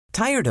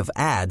Tired of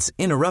ads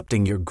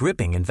interrupting your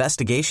gripping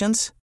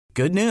investigations?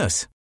 Good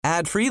news.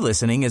 Ad-free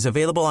listening is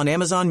available on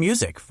Amazon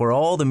Music for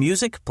all the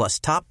music plus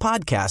top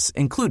podcasts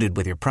included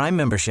with your Prime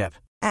membership.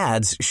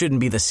 Ads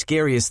shouldn't be the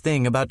scariest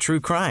thing about true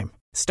crime.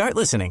 Start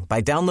listening by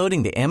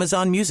downloading the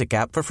Amazon Music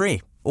app for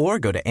free or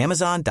go to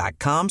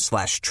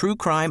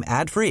amazon.com/truecrime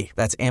ad-free.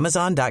 That's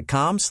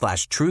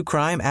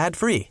amazon.com/truecrime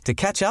ad-free to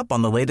catch up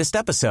on the latest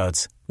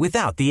episodes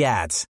without the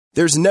ads.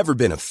 There's never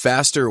been a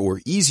faster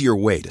or easier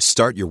way to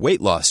start your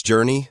weight loss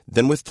journey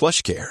than with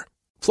PlushCare.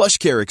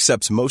 PlushCare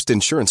accepts most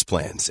insurance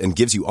plans and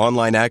gives you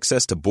online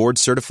access to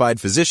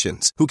board-certified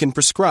physicians who can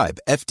prescribe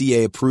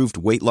FDA-approved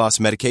weight loss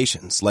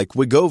medications like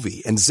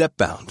Wegovy and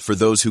Zepbound for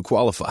those who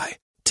qualify.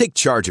 Take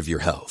charge of your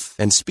health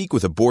and speak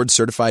with a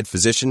board-certified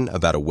physician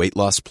about a weight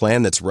loss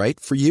plan that's right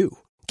for you.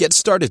 Get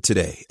started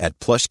today at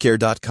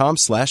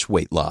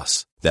plushcare.com/weight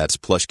loss. That's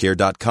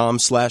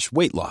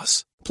plushcare.com/weight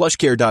loss.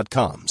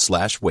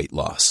 plushcare.com/weight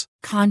loss.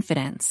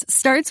 Confidence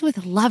starts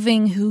with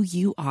loving who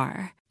you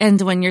are.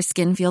 And when your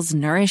skin feels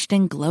nourished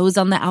and glows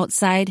on the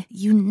outside,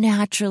 you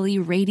naturally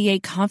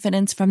radiate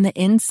confidence from the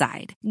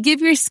inside.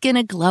 Give your skin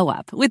a glow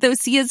up with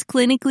Osea's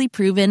clinically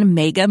proven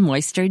Mega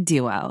Moisture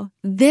Duo.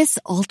 This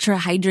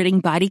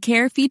ultra-hydrating body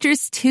care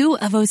features two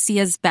of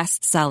Osea's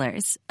best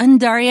sellers,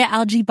 Undaria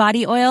Algae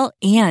Body Oil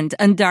and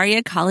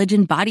Undaria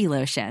Collagen Body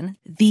Lotion.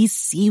 These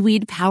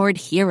seaweed-powered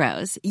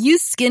heroes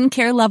use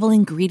skincare-level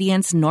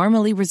ingredients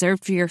normally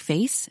reserved for your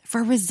face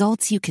for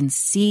results you can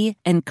see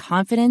and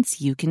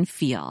confidence you can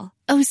feel.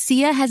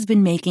 Osea has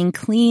been making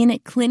clean,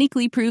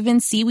 clinically proven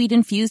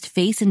seaweed-infused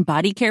face and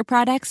body care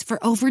products for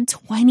over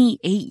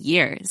 28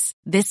 years.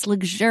 This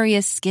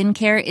luxurious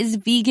skincare is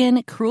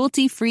vegan,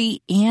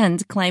 cruelty-free,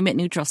 and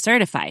climate-neutral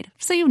certified,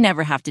 so you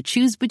never have to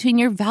choose between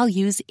your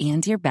values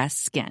and your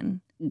best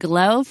skin.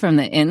 Glow from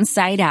the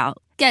inside out.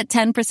 Get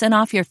 10%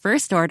 off your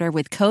first order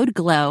with code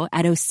GLOW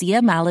at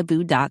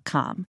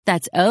OseaMalibu.com.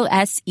 That's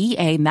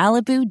OSEA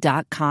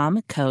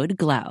Malibu.com, code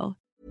GLOW.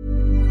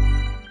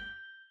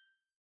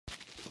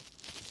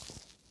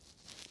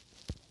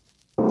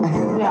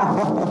 Yeah,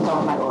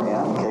 don't my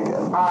Oreo. Okay,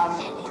 good. What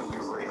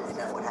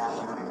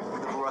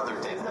happened? The brother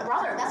did that. The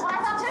brother, that's what I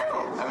thought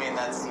too. I mean,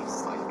 that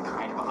seems like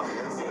kind of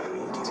obvious. Do you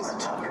want to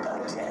talk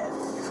about death?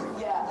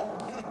 Yeah.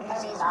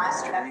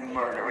 I mean,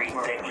 Murdery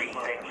thingy.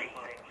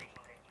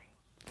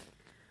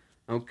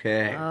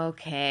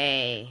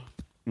 Okay.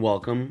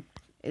 Welcome.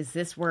 Is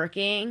this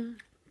working?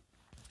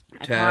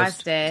 I Test,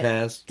 paused it.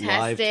 test,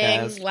 live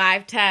test.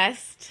 live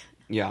test.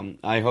 Yeah,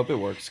 I hope it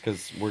works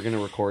because we're going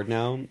to record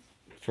now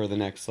for the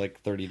next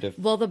 30 to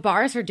Well, the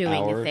bars are doing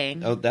hour. a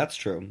thing. Oh, that's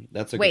true.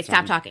 That's a Wait, good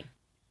sign. stop talking.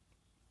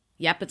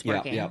 Yep, it's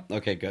working. Yeah,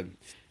 okay, good.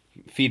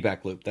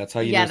 Feedback loop. That's how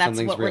you Yeah, know that's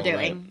something's what we're real, doing.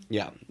 right?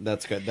 Yeah,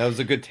 that's good. That was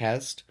a good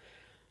test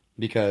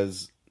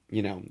because,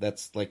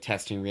 that's like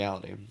testing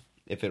reality.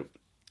 If it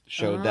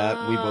showed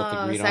that, we both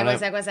agreed on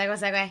it.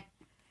 Segue.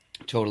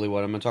 Totally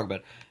what I'm going to talk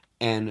about.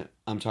 And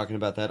I'm talking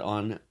about that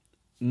on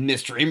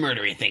Mystery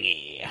Murdery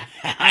Thingy.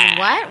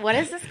 What? What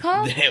is this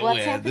called?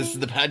 What's happening? This is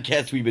the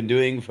podcast we've been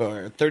doing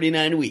for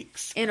 39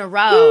 weeks. In a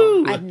row.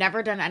 Woo! I've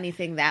never done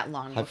anything that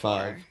long High before.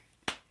 five.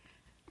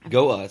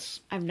 Go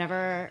us. I've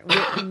never...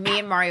 me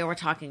and Mario were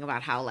talking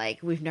about how,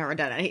 we've never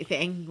done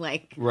anything,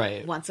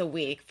 right. once a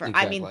week.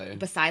 Exactly.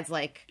 Besides,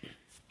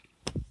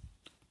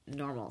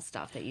 normal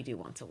stuff that you do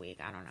once a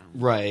week. I don't know.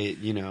 Right.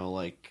 You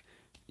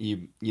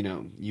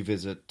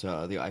visit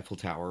the Eiffel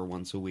Tower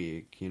once a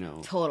week,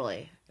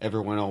 Totally.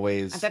 Everyone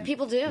always... I bet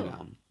people do.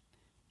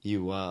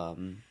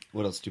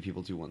 What else do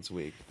people do once a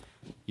week?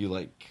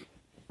 You,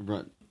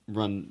 run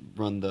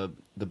the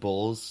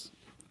bulls,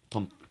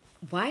 pump...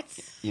 What?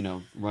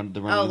 Run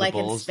the in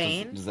bulls.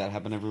 Spain? Does that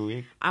happen every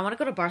week? I want to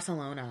go to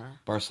Barcelona.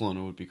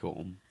 Barcelona would be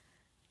cool.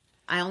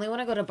 I only want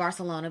to go to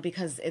Barcelona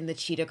because in the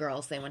Cheetah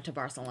Girls, they went to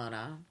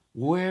Barcelona.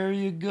 Where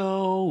you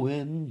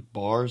going,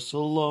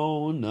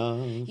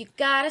 Barcelona? You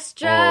gotta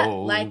strut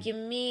Oh. like you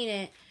mean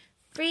it.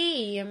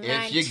 Free your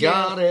mind. If you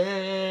got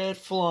it,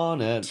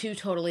 flaunt it. Two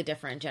totally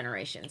different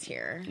generations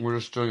here. We're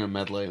just doing a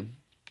medley.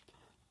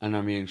 And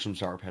I'm eating some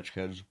Sour Patch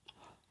Kids.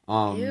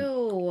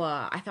 Ew.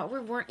 I thought we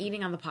weren't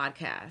eating on the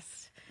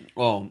podcast.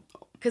 Well,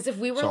 because if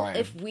we were, sorry.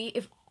 if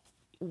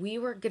we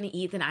were gonna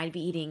eat, then I'd be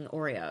eating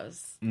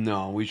Oreos.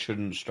 No, we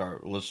shouldn't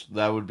start.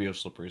 That would be a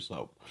slippery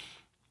slope.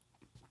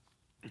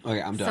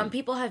 Okay, I'm done. Some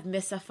people have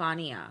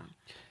misophonia.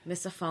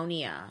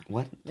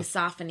 What?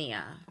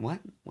 Misophonia. What?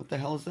 What the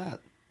hell is that?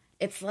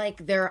 It's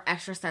like they're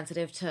extra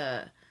sensitive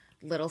to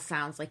little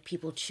sounds like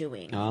people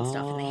chewing and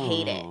stuff, and they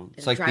hate it.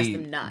 It's It drives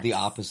them nuts. the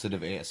opposite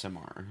of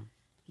ASMR.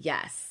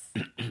 Yes.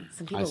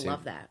 Some people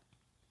love that.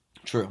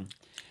 True.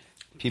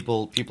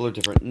 People are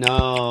different.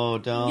 No,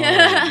 don't.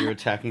 You're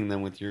attacking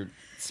them with your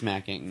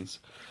smackings.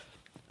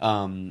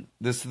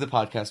 This is the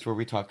podcast where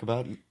we talk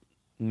about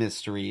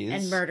mysteries.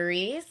 And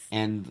murderies.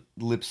 And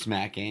lip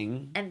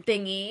smacking. And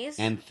thingies.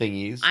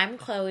 I'm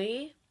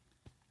Chloe.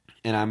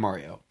 And I'm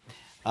Mario.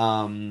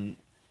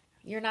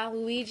 You're not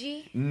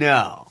Luigi?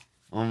 No.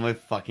 Oh my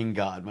fucking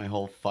god, my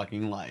whole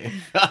fucking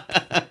life.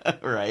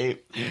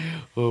 Right?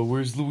 Oh,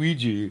 where's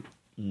Luigi?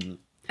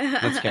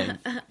 That's okay,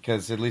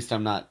 because at least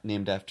I'm not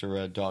named after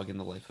a dog in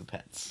the life of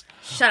pets.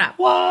 Shut up.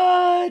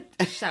 What?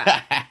 Shut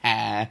up.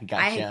 Gotcha.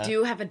 I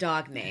do have a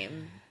dog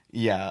name.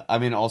 Yeah, I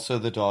mean, also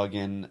the dog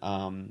in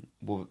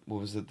what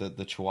was it?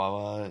 The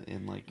Chihuahua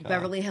in like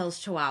Beverly Hills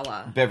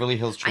Chihuahua. Beverly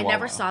Hills Chihuahua. I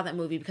never saw that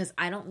movie because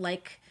I don't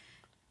like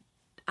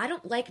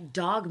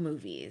dog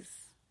movies.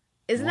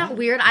 Isn't that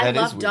weird? I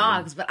love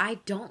dogs, but I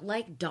don't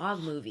like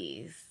dog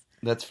movies.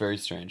 That's very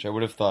strange. I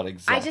would have thought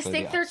exactly. I just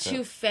think they're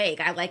too fake.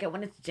 I like it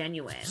when it's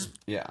genuine.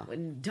 Yeah.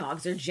 When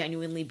dogs are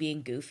genuinely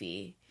being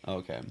goofy.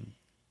 Okay.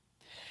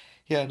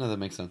 Yeah, no, that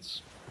makes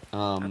sense.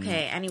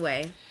 Okay,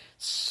 anyway.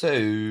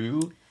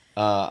 So,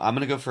 I'm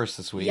going to go first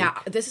this week. Yeah,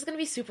 this is going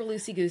to be super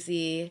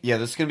loosey-goosey. Yeah,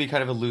 this is going to be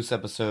kind of a loose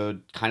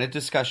episode, kind of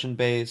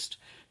discussion-based,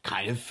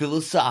 kind of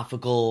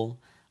philosophical.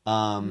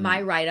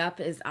 My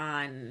write-up is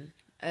on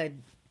a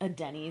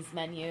Denny's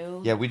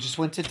menu. Yeah, we just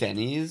went to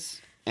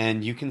Denny's.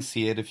 And you can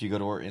see it if you go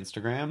to our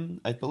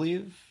Instagram, I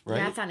believe, right?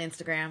 Yeah, it's on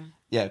Instagram.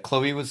 Yeah,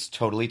 Chloe was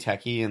totally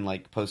techie and,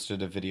 like,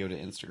 posted a video to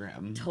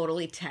Instagram.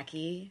 Totally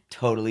techie?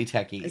 Totally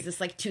techie. Is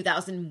this, like,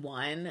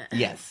 2001?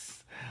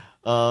 Yes.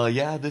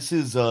 Yeah, this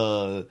is,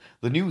 the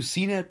new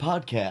CNET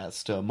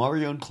podcast.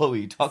 Mario and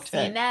Chloe talk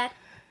tech. CNET?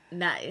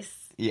 Nice.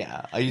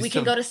 Yeah. We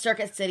can go to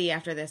Circuit City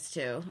after this,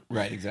 too.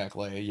 Right,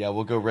 exactly. Yeah,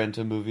 we'll go rent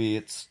a movie.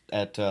 It's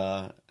at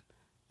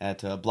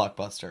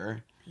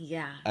Blockbuster.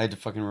 Yeah. I had to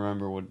fucking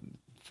remember what...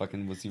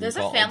 fucking was even There's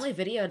called. a Family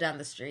Video down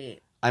the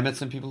street. I met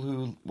some people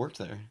who worked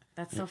there.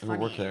 That's so who funny.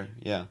 work there,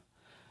 yeah.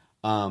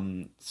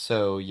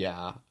 So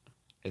yeah,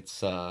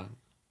 it's gonna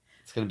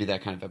be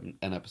that kind of an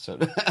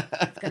episode.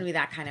 It's gonna be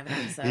that kind of an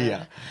episode.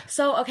 Yeah.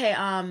 So okay,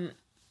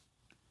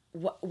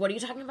 what are you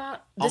talking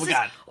about? This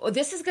God!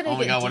 This is gonna get Oh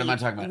my God! deep. What am I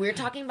talking about? We're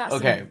talking about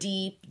some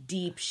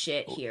deep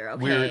shit here.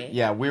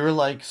 Okay. We were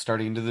like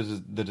starting to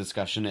the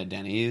discussion at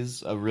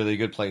Denny's, a really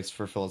good place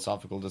for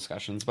philosophical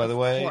discussions, by the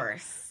way. Of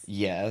course.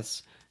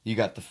 Yes. You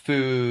got the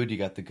food, you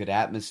got the good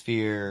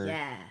atmosphere.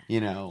 Yeah.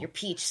 You know. Your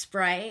peach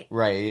Sprite.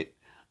 Right.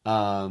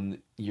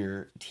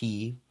 Your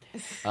tea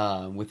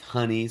with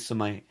honey so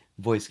my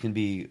voice can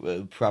be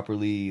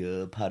properly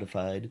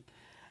potified.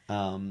 I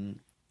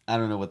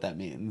don't know what that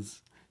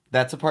means.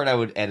 That's a part I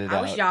would edit out.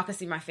 I wish y'all could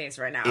see my face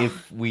right now.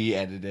 If we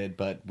edited,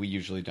 but we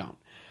usually don't.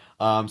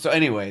 So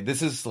anyway,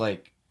 this is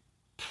like,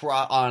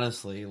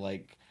 honestly,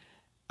 like,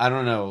 I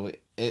don't know.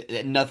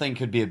 Nothing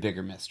could be a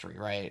bigger mystery,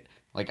 right?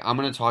 Like, I'm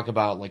going to talk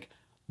about, like,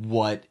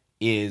 what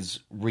is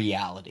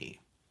reality?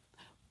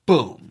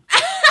 Boom.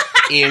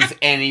 Is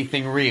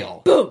anything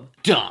real? Boom.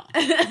 Dun.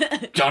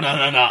 Dun,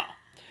 dun, dun,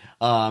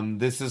 dun.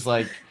 This is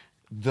like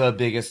the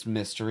biggest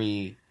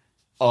mystery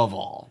of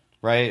all,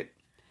 right?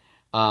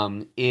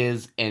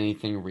 Is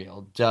anything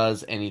real?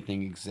 Does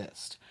anything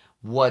exist?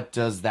 What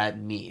does that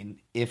mean?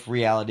 If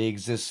reality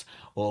exists,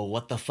 well,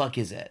 what the fuck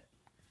is it?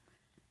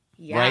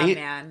 Yeah, right?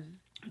 man.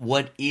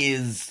 What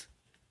is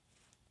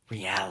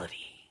reality?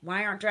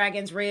 Why aren't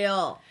dragons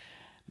real?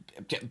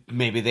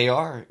 Maybe they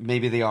are.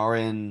 Maybe they are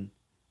in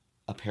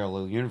a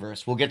parallel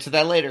universe. We'll get to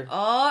that later.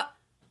 Oh.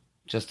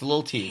 Just a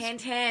little tease.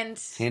 Hint,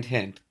 hint. Hint,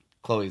 hint.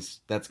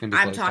 That's going to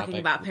be I'm Chloe's talking topic.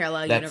 about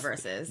parallel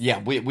universes.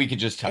 Yeah, we could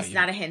just tell it's you. It's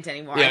not a hint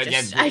anymore.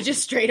 Yeah, I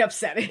just straight up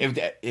said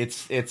it.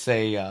 It's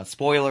a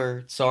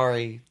spoiler.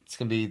 Sorry. It's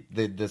going to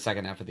be the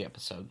second half of the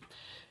episode.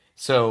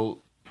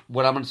 So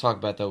what I'm going to talk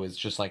about, though, is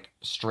just like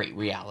straight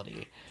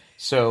reality.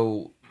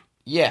 So,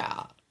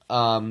 yeah.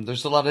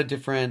 There's a lot of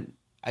different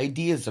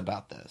ideas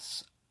about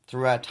this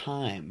throughout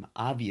time,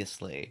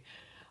 obviously.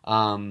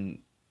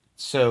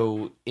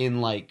 So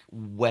in like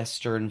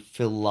Western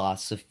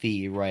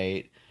philosophy,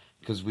 right?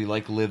 Because we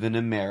like live in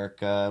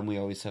America and we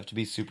always have to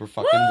be super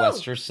fucking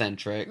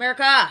Western-centric.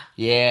 America!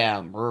 Yeah,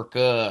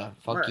 America.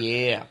 Fuck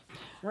yeah.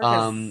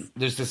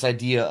 There's this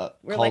idea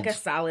We're called... like a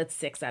solid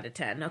 6 out of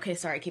 10. Okay,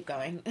 sorry, keep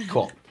going.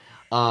 Cool.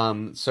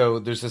 So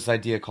there's this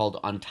idea called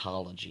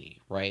ontology,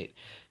 right?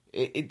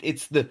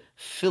 It's the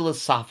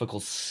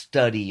philosophical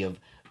study of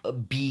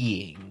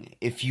being,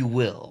 if you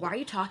will. Why are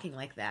you talking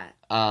like that?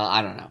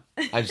 I don't know.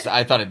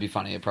 I thought it'd be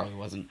funny. It probably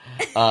wasn't.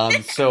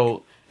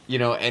 So, you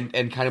know,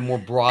 and kind of more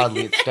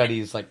broadly, it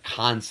studies like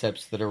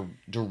concepts that are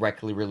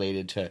directly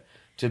related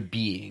to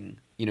being,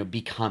 you know,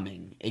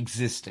 becoming,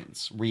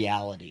 existence,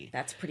 reality.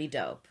 That's pretty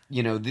dope.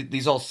 You know,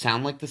 these all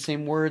sound like the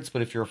same words,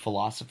 but if you're a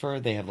philosopher,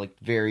 they have like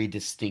very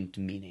distinct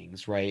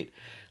meanings, right?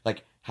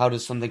 Like, how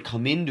does something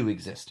come into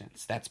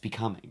existence? That's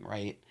becoming,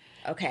 right?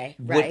 Okay,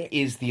 right. What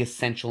is the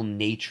essential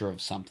nature of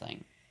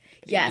something?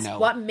 Yes, you know?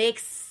 What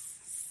makes...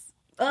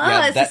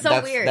 this is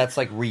so weird. That's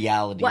like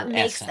reality. What or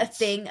makes essence. a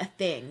thing a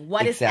thing?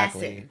 What is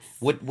essence?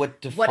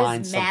 What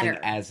defines something matter?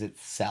 as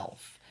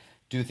itself?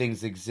 Do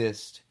things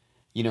exist,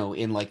 you know,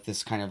 in like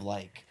this kind of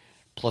like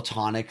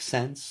Platonic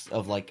sense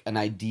of like an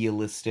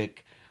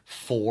idealistic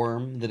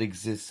form that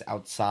exists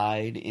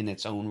outside in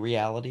its own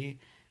reality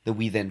that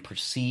we then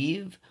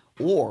perceive,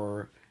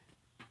 or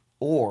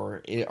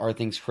are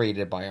things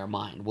created by our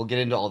mind? We'll get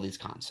into all these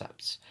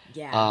concepts.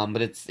 Yeah.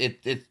 But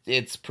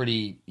it's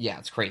pretty,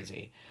 it's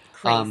crazy.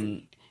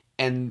 Crazy.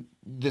 And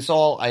this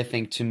all, I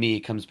think, to me,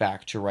 comes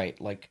back to, right,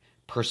 like,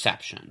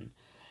 perception.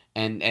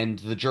 And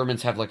the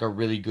Germans have like a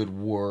really good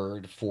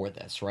word for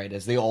this, right?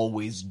 As they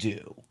always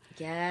do.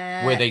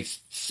 Yeah. Where they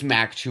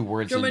smack two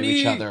words Germany. into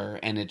each other,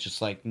 and it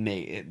just like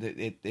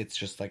it's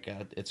just like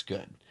it's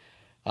good.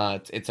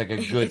 It's like a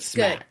good It's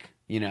smack.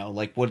 You know,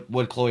 like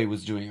what Chloe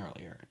was doing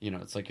earlier. You know,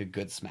 it's like a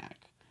good smack.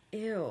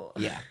 Ew.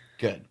 Yeah,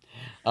 good.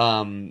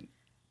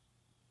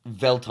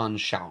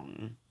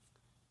 Weltanschauung.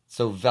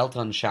 So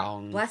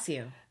Weltanschauung. Bless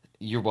you.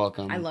 You're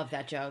welcome. I love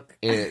that joke.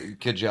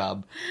 Good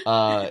job.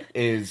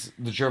 Is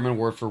the German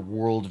word for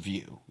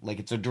worldview. Like,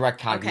 it's a direct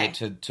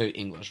cognate to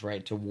English,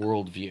 right? To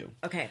worldview.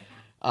 Okay.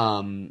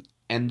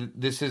 And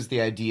this is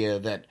the idea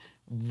that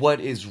what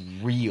is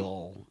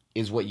real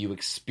is what you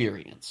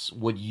experience,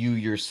 what you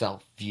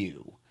yourself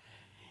view.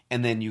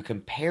 And then you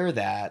compare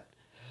that,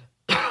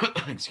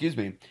 excuse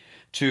me,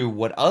 to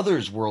what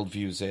others'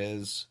 worldviews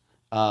is,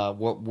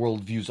 what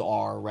worldviews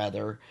are,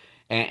 rather,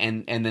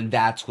 and then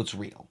that's what's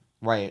real,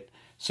 right?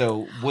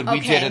 So what we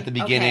did at the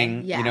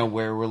beginning, you know,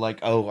 where we're like,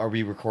 oh, are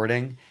we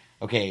recording?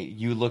 Okay,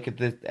 you look at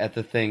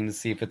the thing to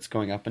see if it's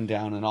going up and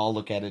down, and I'll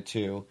look at it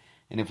too.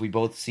 And if we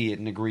both see it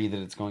and agree that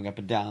it's going up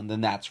and down,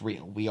 then that's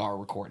real. We are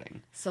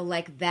recording. So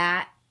like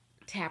that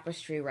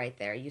tapestry right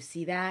there, you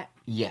see that?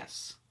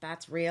 Yes.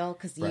 That's real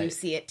because you Right.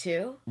 see it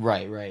too?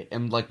 Right.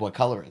 And like, what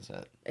color is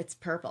it? It's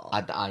purple.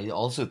 I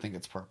also think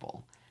it's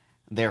purple.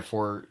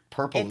 Therefore,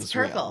 purple It's is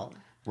purple.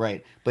 real.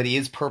 Right. But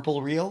is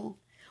purple real?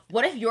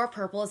 What if your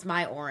purple is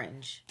my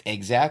orange?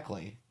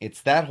 Exactly.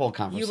 It's that whole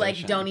conversation. You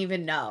like don't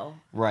even know.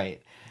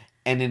 Right.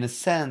 And in a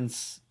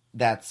sense,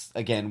 that's,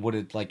 again, what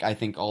it, like, I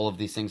think all of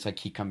these things I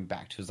keep coming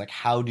back to is, like,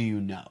 how do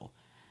you know?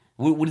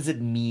 What does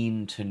it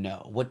mean to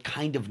know? What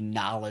kind of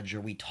knowledge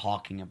are we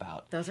talking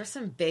about? Those are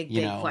some big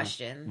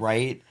questions.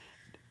 Right?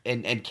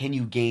 And can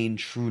you gain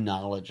true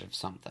knowledge of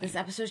something? This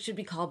episode should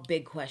be called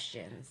Big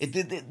Questions.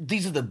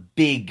 These are the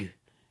big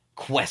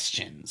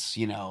questions,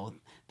 you know,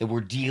 that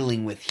we're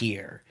dealing with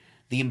here.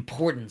 The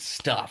important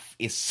stuff,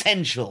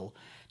 essential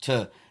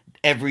to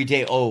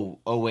everyday. Oh,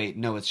 wait,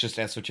 no, it's just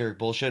esoteric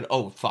bullshit.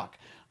 Oh, fuck.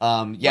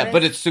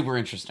 But it's super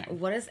interesting.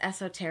 What does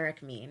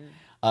esoteric mean?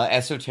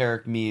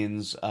 Esoteric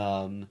means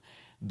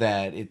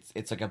that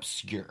it's like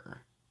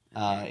obscure.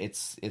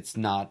 It's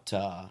not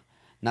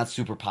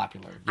super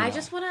popular. I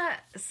just want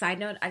to side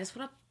note. I just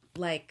want to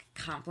like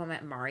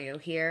compliment Mario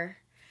here.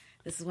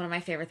 This is one of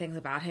my favorite things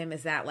about him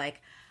is that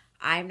like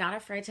I'm not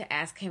afraid to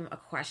ask him a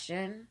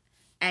question,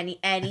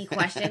 any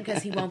question,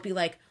 because he won't be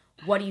like,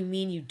 "What do you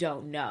mean you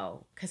don't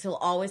know?" Because he'll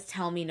always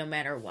tell me no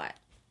matter what.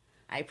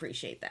 I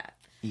appreciate that.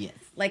 Yes.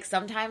 Like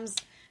sometimes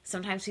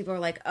people are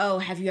like, "Oh,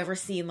 have you ever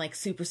seen like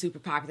super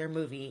popular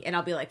movie?" And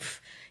I'll be like,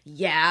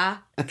 "Yeah,"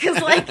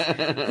 because like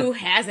who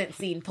hasn't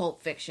seen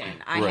Pulp Fiction?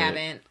 I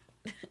haven't.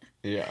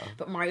 Yeah.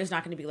 But Mario's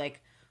not going to be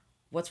like,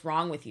 "What's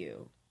wrong with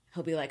you?"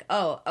 He'll be like,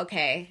 "Oh,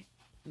 okay,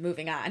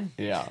 moving on."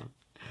 Yeah.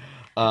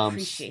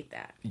 Appreciate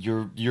that.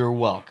 You're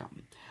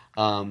welcome.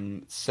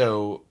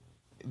 So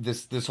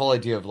this whole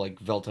idea of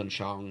like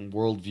Weltanschauung,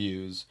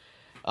 worldviews,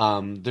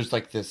 there's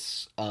like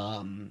this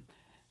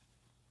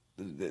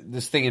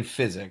this thing in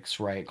physics,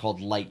 right,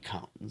 called light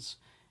cones,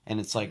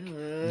 and it's like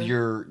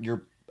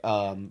your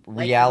Like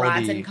reality,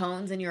 rods and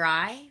cones in your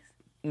eye.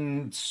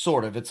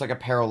 sort of. It's like a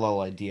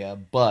parallel idea,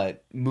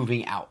 but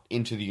moving out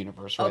into the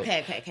universe, right?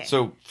 Okay.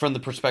 So from the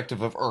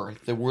perspective of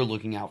Earth that we're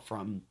looking out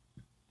from,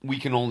 we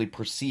can only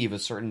perceive a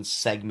certain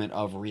segment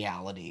of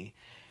reality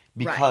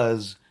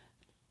because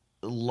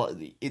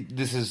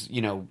this is,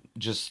 you know,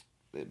 just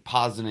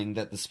positing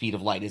that the speed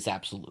of light is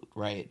absolute,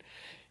 right?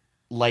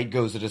 Light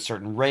goes at a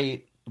certain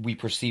rate. We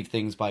perceive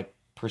things by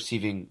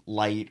perceiving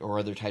light or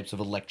other types of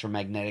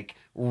electromagnetic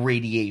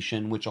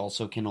radiation, which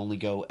also can only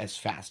go as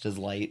fast as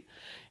light.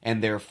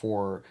 And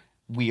therefore,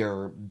 we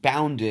are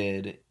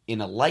bounded in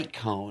a light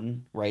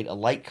cone, right? A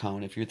light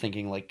cone, if you're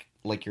thinking like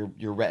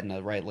your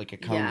retina, right? Like a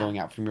cone going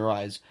out from your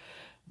eyes,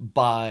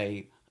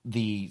 by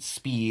the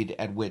speed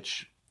at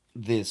which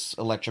this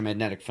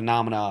electromagnetic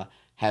phenomena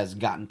has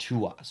gotten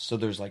to us. So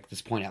there's like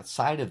this point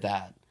outside of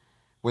that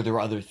where there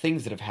are other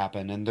things that have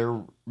happened and they're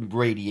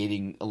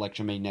radiating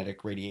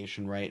electromagnetic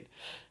radiation, right?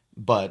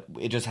 But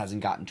it just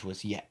hasn't gotten to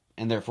us yet.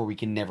 And therefore we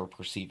can never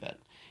perceive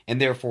it. And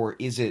therefore,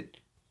 is it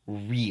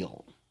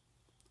real?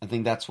 I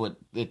think that's what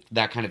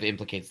that kind of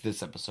implicates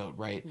this episode,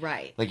 right?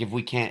 Right. Like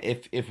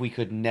if we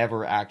could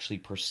never actually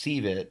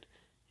perceive it,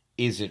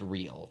 is it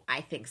real?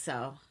 I think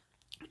so.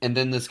 And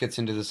then this gets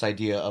into this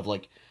idea of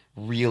like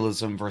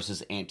realism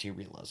versus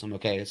anti-realism.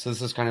 Okay, so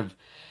this is kind of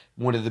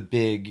one of the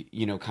big,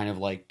 you know, kind of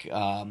like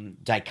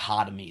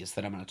dichotomies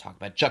that I'm going to talk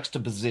about,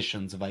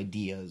 juxtapositions of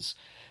ideas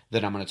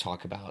that I'm going to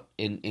talk about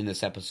in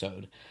this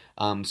episode.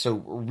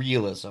 So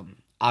realism,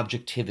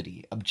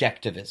 objectivity,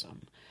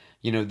 objectivism.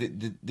 You know,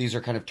 these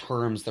are kind of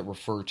terms that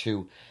refer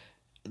to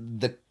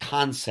the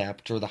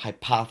concept or the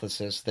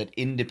hypothesis that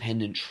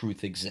independent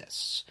truth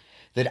exists,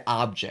 that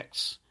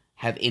objects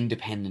have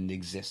independent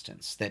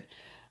existence, that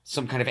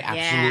some kind of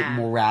absolute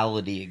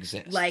morality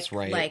exists,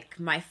 right? Like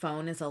my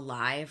phone is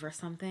alive or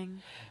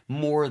something?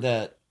 More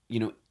that, you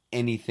know,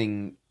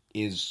 anything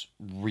is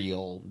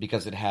real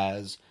because it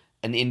has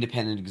an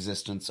independent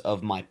existence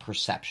of my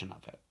perception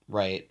of it,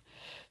 right?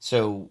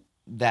 So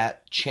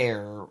that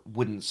chair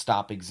wouldn't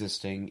stop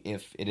existing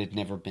if it had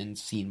never been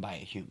seen by a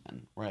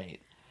human,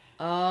 right?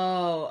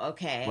 Oh,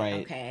 okay.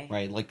 Right. Okay.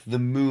 Right. Like the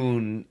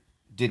moon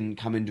didn't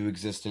come into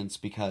existence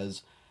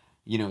because,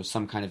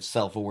 some kind of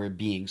self-aware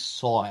being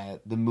saw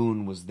it. The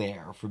moon was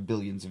there for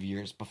billions of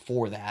years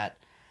before that.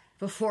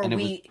 Before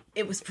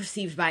it was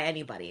perceived by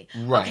anybody.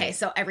 Right. Okay,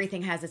 so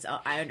everything has its own.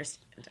 I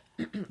understand.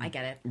 I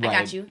get it. Right, I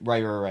got you.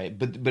 Right.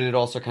 But it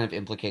also kind of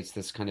implicates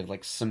this kind of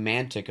like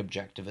semantic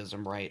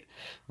objectivism, right?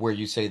 Where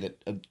you say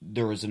that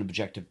there is an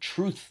objective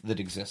truth that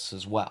exists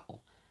as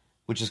well,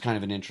 which is kind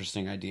of an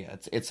interesting idea.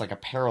 It's like a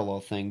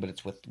parallel thing, but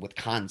it's with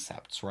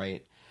concepts,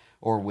 right?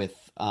 Or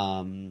with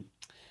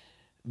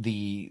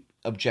the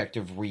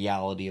objective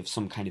reality of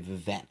some kind of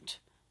event.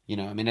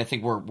 I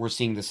think we're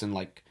seeing this in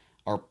like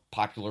our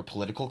popular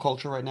political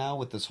culture right now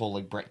with this whole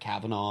like Brett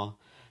Kavanaugh.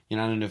 I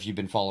don't know if you've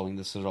been following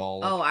this at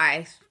all. Oh,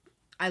 I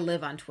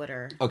live on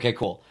Twitter. Okay,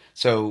 cool.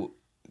 So,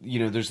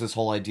 there's this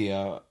whole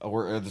idea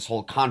or this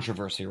whole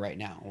controversy right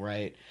now,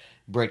 right?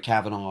 Brett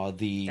Kavanaugh,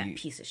 That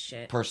piece of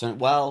shit. person.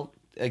 Well,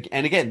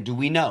 and again, do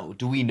we know?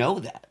 Do we know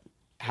that?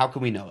 How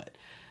can we know it?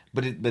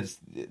 But it's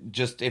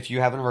just, if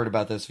you haven't heard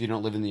about this, if you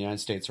don't live in the United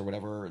States or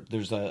whatever,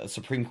 there's a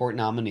Supreme Court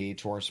nominee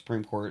to our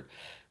Supreme Court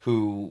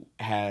who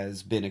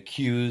has been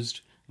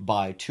accused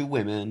by two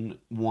women,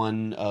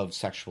 one of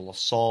sexual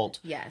assault,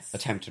 Yes.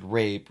 attempted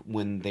rape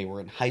when they were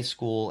in high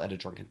school at a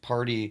drunken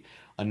party,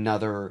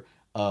 another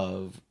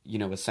of,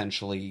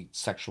 essentially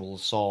sexual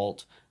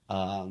assault,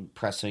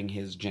 pressing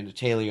his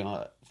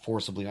genitalia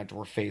forcibly onto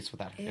her face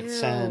without her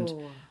consent.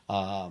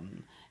 I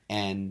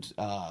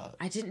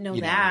didn't know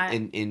that.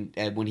 In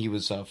when he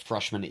was a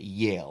freshman at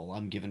Yale,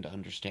 I'm given to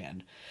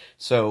understand.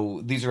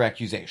 So these are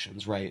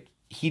accusations, right?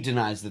 He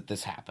denies that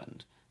this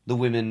happened. The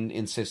women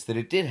insist that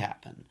it did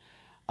happen.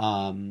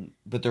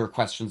 But there are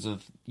questions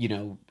of,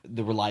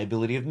 the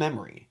reliability of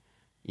memory.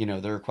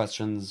 There are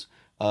questions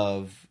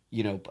of,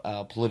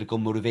 political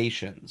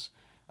motivations.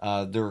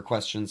 There are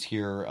questions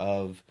here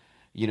of,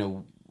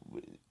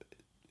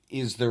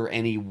 is there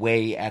any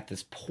way at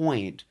this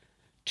point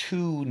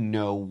to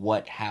know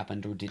what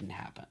happened or didn't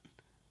happen?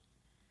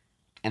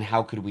 And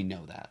how could we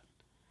know that?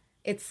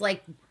 It's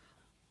like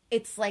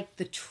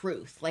the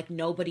truth. Like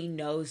nobody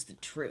knows the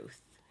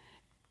truth.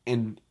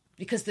 And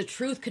because the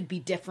truth could be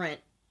different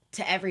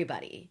to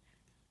everybody.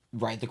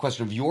 Right, the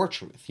question of your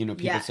truth. People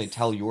Yes. say,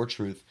 tell your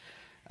truth.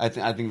 I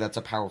think that's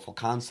a powerful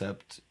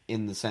concept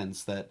in the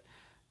sense that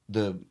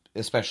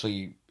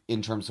especially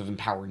in terms of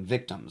empowering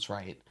victims,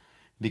 right?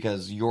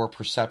 Because your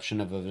perception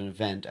of an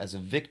event as a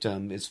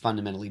victim is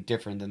fundamentally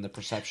different than the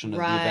perception of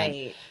the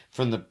event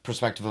from the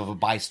perspective of a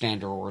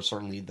bystander or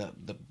certainly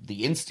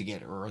the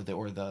instigator or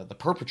the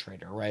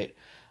perpetrator, right?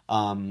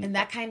 And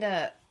that kind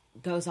of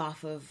goes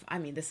off of,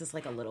 this is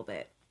like a little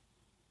bit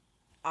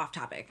off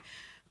topic,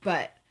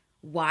 but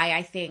why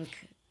I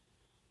think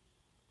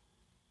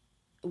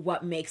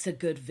what makes a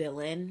good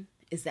villain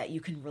is that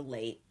you can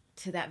relate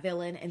to that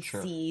villain and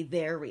see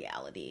their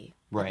reality.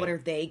 Right. What are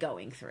they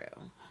going through?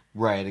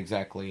 Right,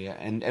 exactly.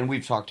 And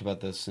we've talked about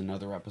this in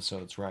other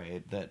episodes,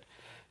 right? That,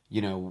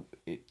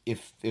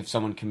 if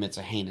someone commits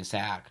a heinous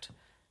act,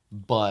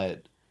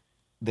 but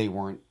they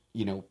weren't,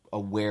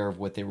 aware of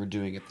what they were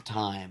doing at the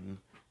time,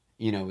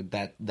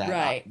 that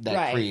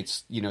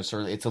creates,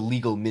 sort of, it's a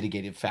legal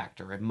mitigative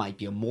factor. It might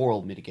be a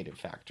moral mitigative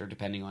factor,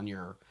 depending on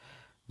your,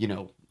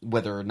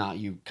 whether or not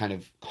you kind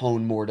of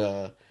hone more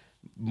to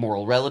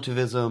moral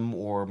relativism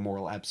or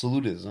moral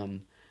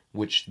absolutism,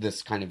 which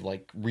this kind of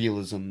like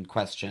realism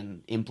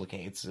question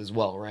implicates as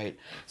well, right?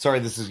 Sorry,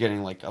 this is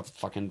getting like a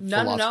fucking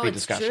philosophy it's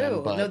discussion.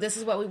 True. But no, this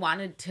is what we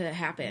wanted to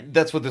happen.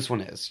 that's what this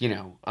one is,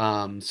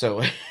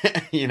 So,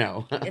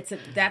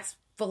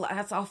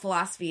 that's all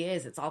philosophy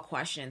is. It's all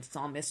questions. It's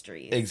all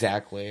mysteries.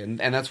 Exactly, and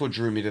that's what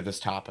drew me to this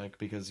topic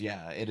because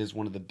it is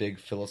one of the big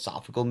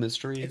philosophical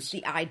mysteries. It's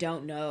the I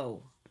don't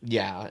know.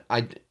 Yeah,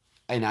 I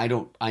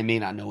may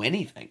not know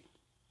anything.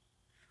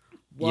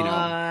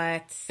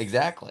 What?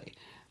 Exactly.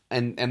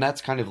 And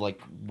that's kind of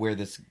like where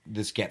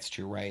this gets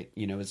to, right?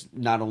 Is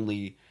not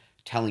only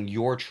telling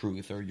your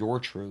truth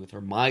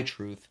or my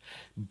truth,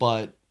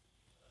 but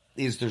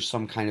is there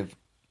some kind of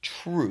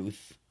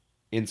truth,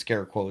 in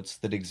scare quotes,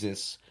 that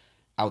exists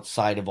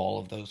outside of all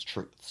of those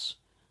truths?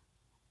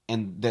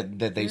 And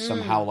that they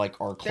somehow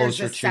like are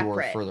closer to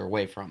or further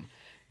away from.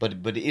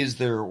 But is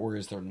there or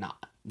is there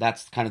not?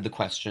 That's kind of the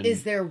question.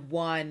 Is there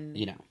one?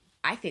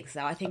 I think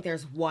so. I think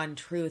there's one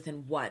truth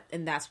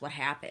and that's what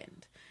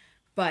happened.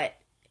 But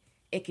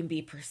it can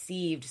be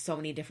perceived so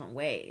many different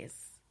ways.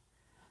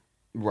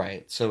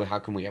 Right. So how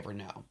can we ever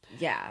know?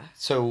 Yeah.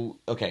 So,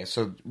 okay.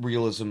 So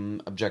realism,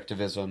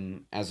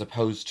 objectivism, as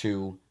opposed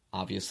to,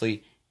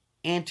 obviously,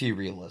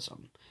 anti-realism.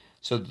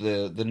 So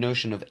the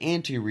notion of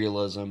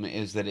anti-realism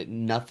is that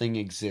nothing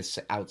exists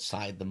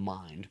outside the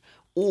mind.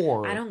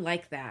 Or I don't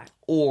like that.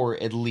 Or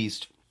at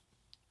least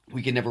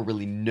we can never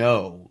really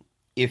know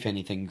if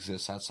anything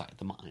exists outside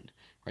the mind.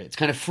 Right? It's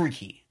kind of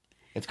freaky.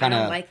 It's kind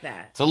of like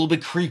that. It's a little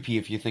bit creepy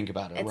if you think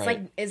about it, it's right?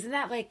 Like, isn't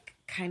that like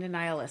kind of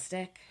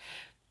nihilistic?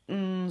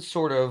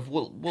 Sort of.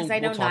 We'll Because I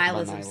know talk about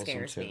nihilism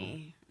scares too.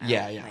 me.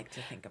 Yeah, I yeah. don't like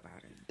to think about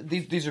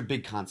it. These are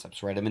big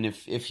concepts, right? I mean,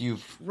 if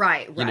you've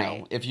Right. you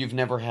know, if you've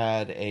never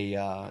had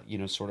a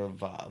sort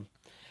of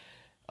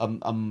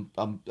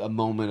a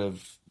moment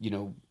of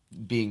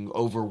being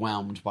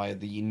overwhelmed by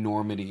the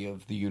enormity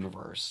of the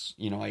universe,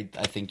 I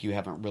think you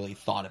haven't really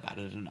thought about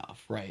it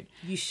enough, right?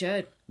 You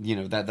should.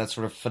 That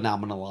sort of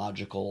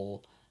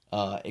phenomenological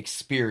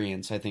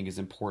experience, I think, is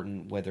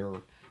important,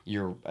 whether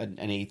you're an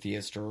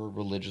atheist or a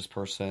religious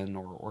person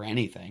or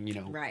anything.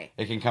 Right.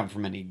 It can come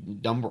from any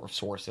number of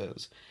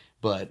sources,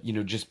 but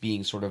just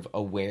being sort of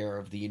aware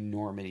of the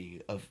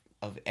enormity of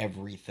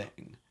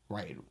everything,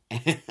 right?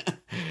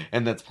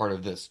 And that's part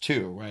of this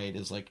too, right?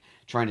 Is like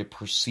trying to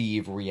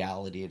perceive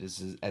reality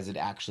as it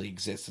actually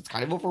exists. It's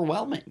kind of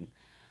overwhelming,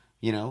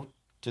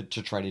 to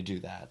try to do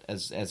that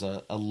as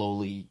a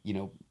lowly,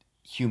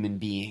 human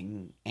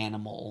being,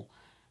 animal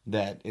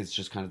that is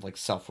just kind of like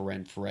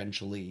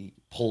self-referentially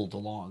pulled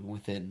along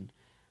within,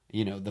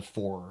 the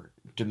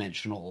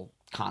 4-dimensional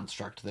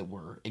construct that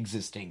we're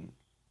existing,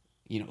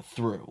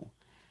 through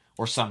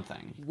or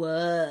something.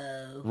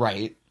 Whoa.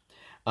 Right.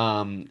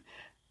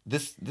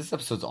 This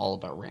episode's all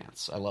about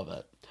rants. I love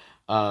it.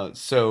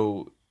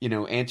 So,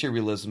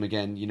 anti-realism,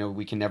 again,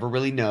 we can never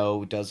really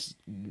know,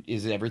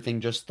 is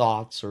everything just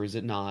thoughts or is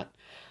it not?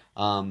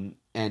 And,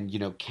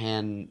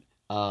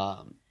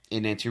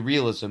 in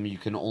anti-realism, you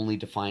can only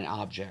define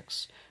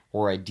objects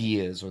or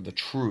ideas or the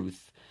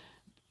truth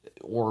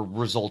or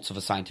results of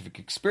a scientific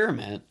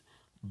experiment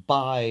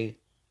by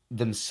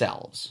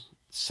themselves.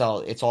 So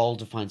it's all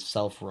defined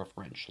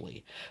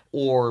self-referentially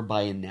or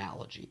by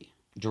analogy,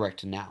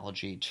 direct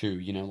analogy to,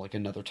 like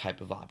another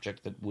type of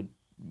object that would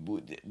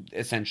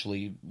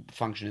essentially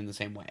function in the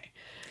same way.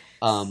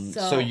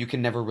 So you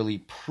can never really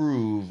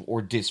prove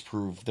or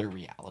disprove their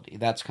reality.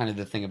 That's kind of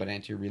the thing about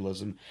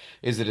anti-realism,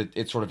 is that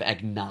it's sort of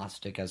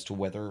agnostic as to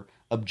whether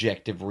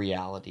objective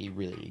reality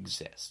really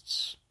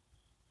exists.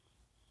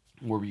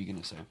 What were you going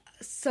to say?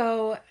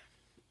 So,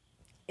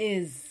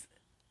 is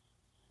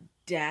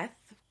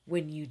death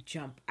when you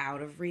jump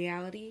out of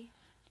reality?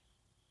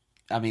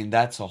 I mean,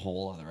 that's a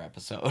whole other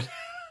episode.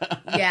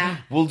 Yeah.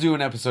 We'll do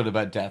an episode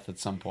about death at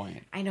some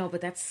point. I know,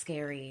 but that's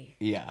scary.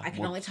 Yeah. I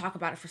can only talk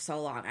about it for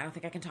so long. I don't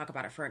think I can talk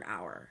about it for an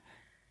hour.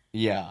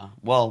 Yeah.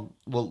 Well,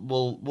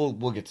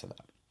 we'll get to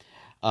that.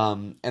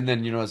 And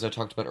then, as I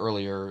talked about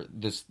earlier,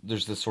 there's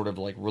this sort of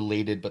like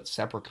related but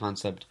separate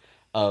concept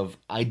of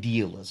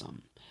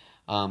idealism.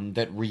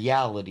 That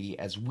reality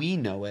as we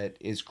know it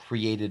is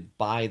created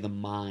by the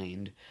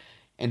mind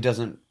and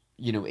doesn't,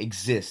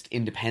 exist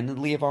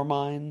independently of our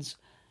minds,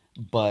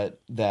 but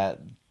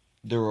that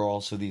there are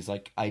also these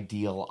like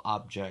ideal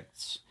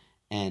objects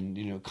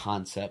and,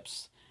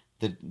 concepts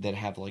that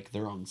have like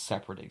their own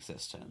separate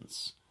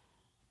existence.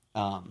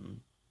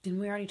 Didn't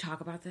we already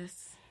talk about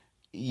this?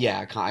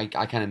 Yeah, I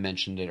kind of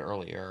mentioned it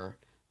earlier,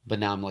 but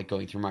now I'm like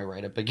going through my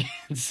write-up again.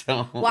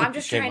 So well, I'm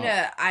just trying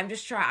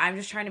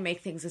to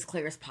make things as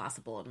clear as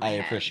possible in my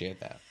head. I appreciate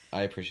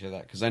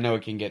that because I know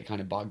it can get kind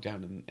of bogged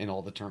down in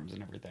all the terms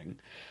and everything.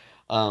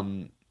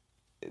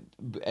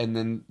 And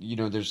then,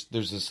 there's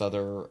this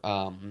other,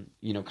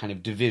 kind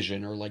of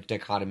division or like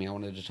dichotomy I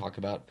wanted to talk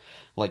about,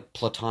 like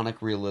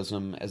Platonic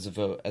realism as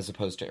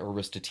opposed to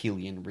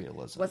Aristotelian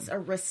realism. What's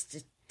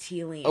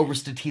Aristotelian?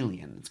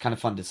 Aristotelian. It's kind of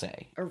fun to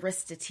say.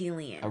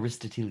 Aristotelian.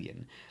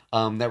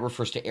 That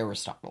refers to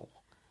Aristotle.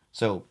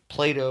 So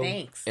Plato,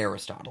 Thanks.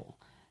 Aristotle.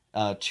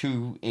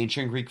 Two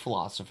ancient Greek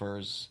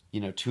philosophers,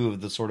 two of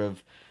the sort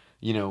of,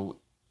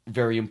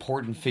 very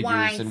important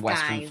figures in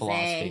Western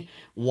philosophy.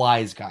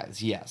 Wise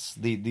guys, yes.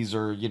 These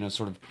are,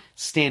 sort of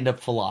stand-up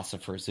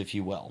philosophers, if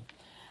you will.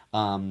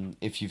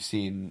 If you've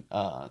seen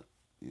the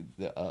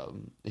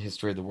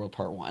History of the World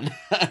Part 1,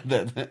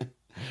 the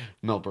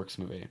Mel Brooks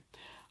movie.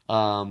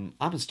 I'm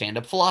a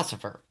stand-up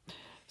philosopher.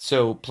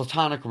 So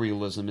Platonic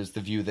realism is the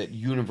view that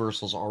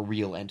universals are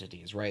real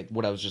entities, right?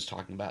 What I was just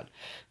talking about.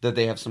 That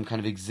they have some kind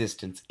of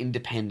existence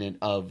independent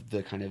of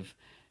the kind of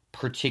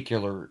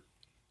particular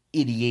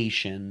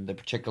ideation, the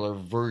particular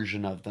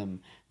version of them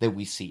that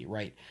we see,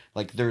 right?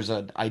 Like there's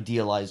an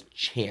idealized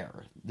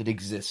chair that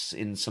exists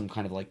in some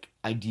kind of like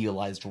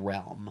idealized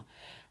realm,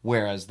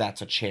 whereas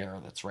that's a chair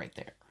that's right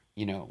there,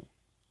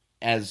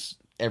 as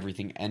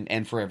everything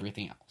and for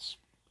everything else.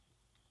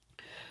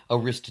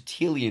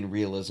 Aristotelian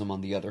realism,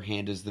 on the other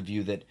hand, is the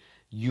view that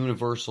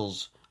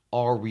universals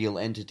are real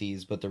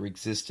entities, but their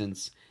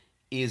existence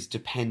is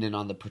dependent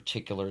on the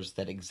particulars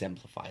that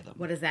exemplify them.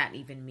 What does that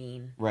even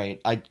mean?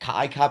 Right. I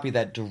copy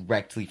that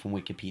directly from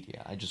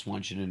Wikipedia. I just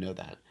want you to know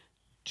that.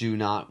 Do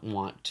not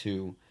want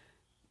to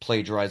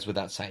plagiarize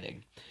without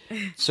citing.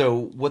 So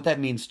what that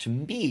means to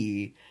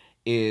me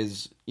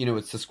is,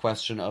 it's this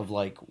question of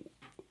like,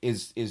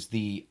 is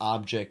the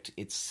object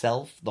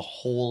itself, the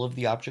whole of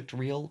the object,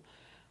 real?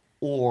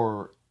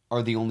 Or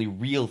are the only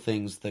real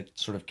things the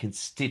sort of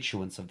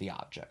constituents of the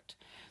object?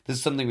 This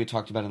is something we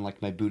talked about in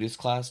like my Buddhist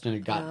class, and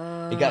it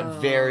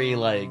got very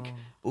like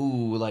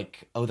ooh,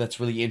 like, oh, that's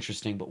really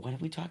interesting, but what are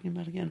we talking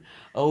about again?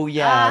 Oh,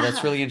 yeah,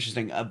 that's really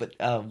interesting. But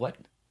what?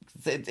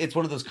 It's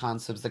one of those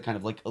concepts that kind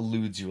of, like,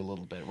 eludes you a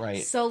little bit,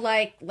 right? So,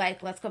 like,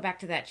 let's go back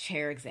to that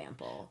chair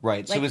example.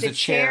 Right, so like, is the the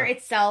chair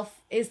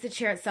itself, is the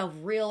chair itself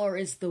real, or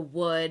is the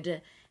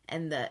wood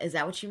and is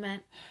that what you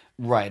meant?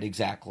 Right,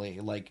 exactly.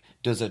 Like,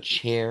 does a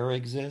chair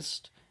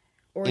exist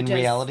Or in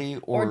reality?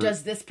 Or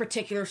does this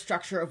particular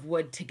structure of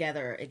wood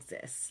together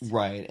exist?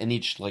 Right, and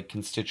each, like,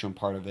 constituent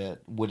part of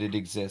it, would it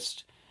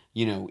exist,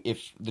 you know,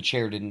 if the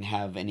chair didn't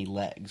have any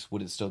legs,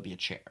 would it still be a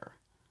chair?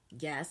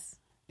 Yes.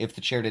 If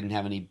the chair didn't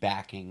have any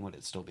backing, would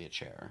it still be a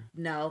chair?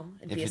 No,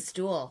 it'd be a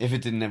stool. If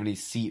it didn't have any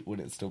seat, would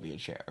it still be a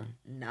chair?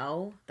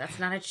 No, that's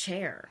not a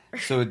chair.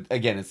 So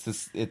again,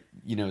 it's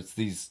it's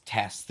these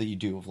tests that you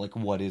do of like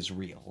what is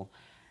real,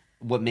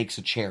 what makes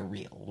a chair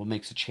real, what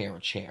makes a chair a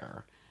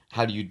chair.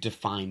 How do you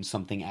define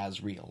something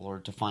as real or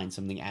define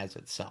something as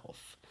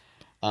itself?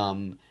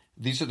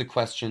 These are the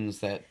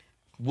questions that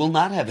will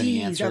not have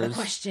any answers. These are the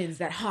questions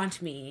that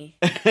haunt me.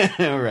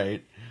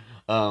 Right.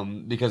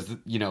 Because,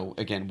 you know,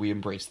 again, we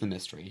embrace the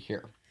mystery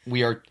here.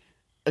 We are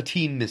a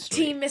team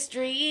mystery. Team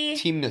mystery.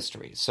 Team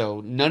mystery. So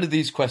none of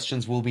these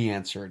questions will be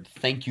answered.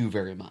 Thank you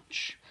very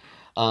much.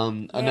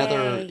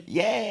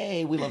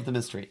 Yay, we love the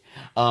mystery.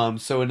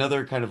 So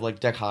another kind of like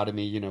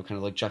dichotomy, you know, kind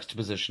of like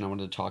juxtaposition I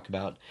wanted to talk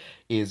about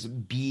is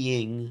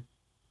being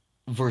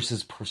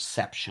versus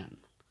perception.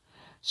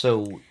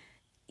 So,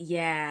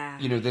 yeah,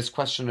 you know, this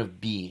question of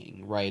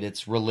being, right?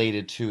 It's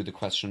related to the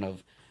question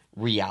of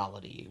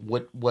reality.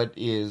 What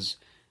is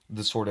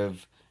the sort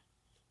of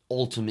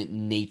ultimate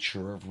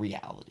nature of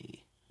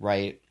reality,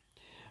 right?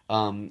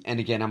 And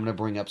again, I'm going to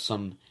bring up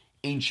some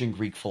ancient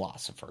Greek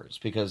philosophers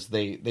because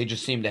they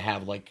just seem to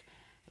have like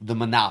the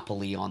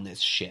monopoly on this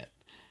shit,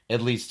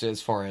 at least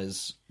as far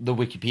as the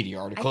Wikipedia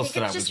articles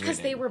that I was reading. I think it's just because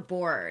they were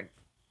bored.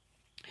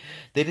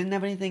 They didn't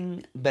have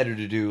anything better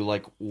to do,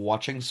 like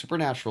watching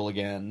Supernatural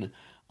again,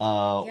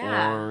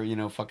 or, you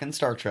know, fucking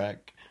Star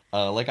Trek,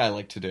 like I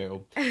like to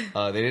do.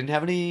 They didn't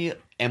have any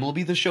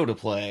MLB The Show to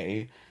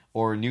play,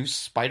 or new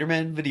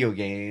Spider-Man video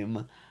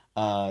game,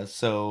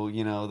 so,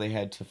 you know, they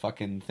had to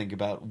fucking think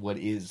about what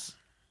is.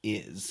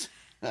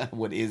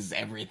 What is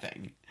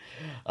everything.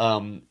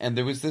 And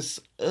there was this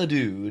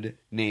dude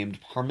named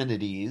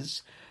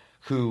Parmenides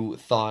who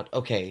thought,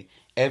 okay,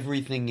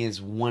 everything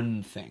is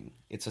one thing.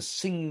 It's a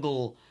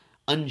single,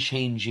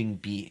 unchanging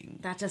being.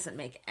 That doesn't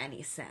make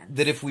any sense.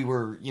 That if we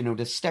were, you know,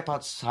 to step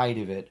outside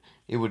of it,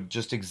 it would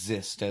just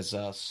exist as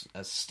a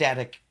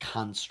static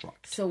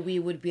construct. So we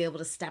would be able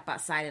to step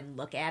outside and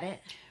look at it?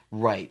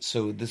 Right.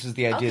 So this is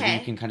the idea that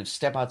you can kind of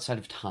step outside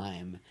of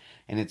time,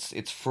 and it's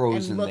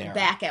frozen there. And look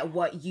back at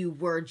what you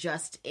were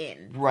just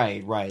in.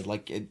 Right.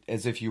 Like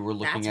as if you were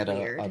looking at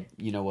weird.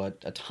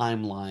 a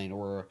timeline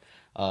or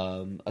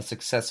a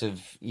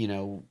successive, you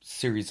know,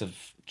 series of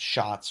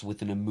shots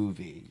within a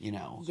movie, you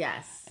know.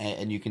 Yes.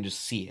 And you can just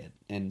see it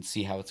and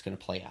see how it's going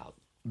to play out.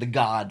 The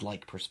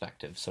godlike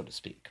perspective, so to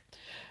speak.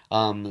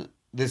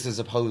 This is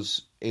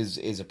opposed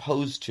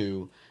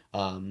to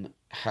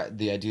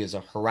the ideas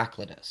of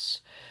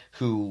Heraclitus,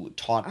 who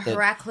taught that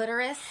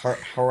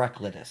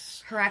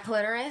Heraclitus.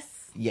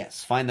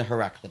 Yes, find the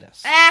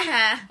Heraclitus.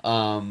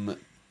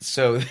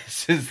 So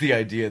this is the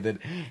idea that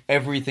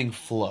everything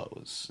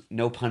flows.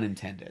 No pun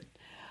intended.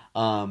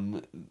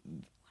 Flow,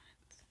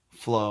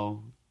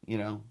 you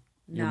know,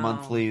 your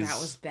monthlies. That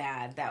was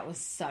bad. That was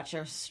such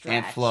a stretch.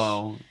 And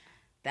flow.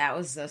 That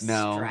was a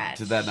no, stretch.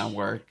 Did that not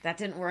work? That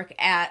didn't work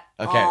at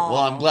all. Okay, well,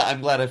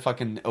 I'm glad I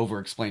fucking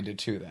over-explained it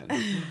too then.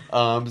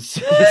 So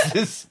this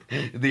is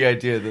the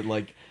idea that,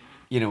 like,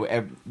 you know,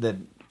 that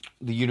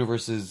the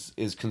universe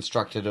is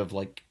constructed of,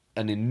 like,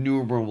 an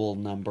innumerable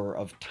number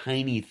of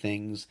tiny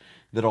things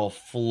that all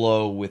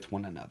flow with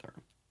one another.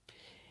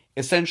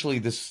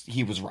 Essentially,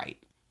 he was right.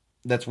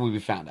 That's what we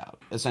found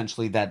out.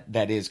 Essentially,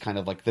 that is kind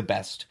of like the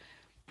best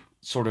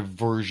sort of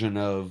version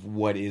of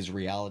what is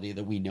reality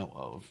that we know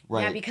of,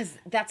 right? Yeah, because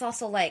that's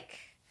also like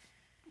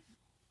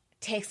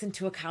takes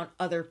into account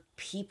other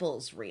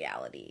people's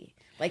reality,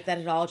 like that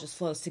it all just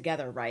flows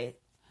together, right?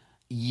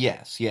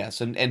 Yes,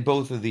 and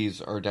both of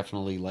these are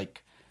definitely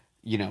like,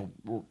 you know,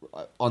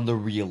 on the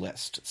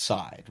realist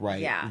side, right?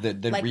 Yeah,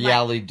 the like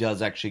reality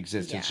does actually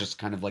exist. Yeah. It's just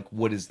kind of like,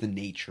 what is the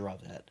nature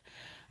of it?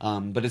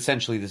 But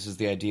essentially, this is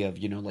the idea of,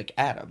 you know, like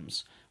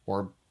atoms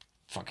or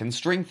fucking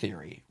string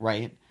theory,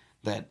 right?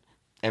 That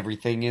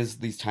everything is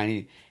these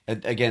tiny.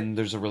 Again,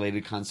 there's a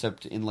related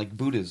concept in like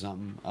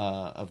Buddhism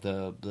of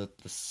the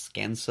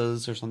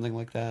skansas or something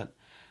like that.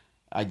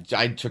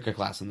 I took a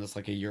class in this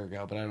like a year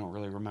ago, but I don't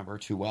really remember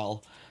too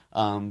well.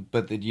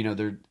 But that, you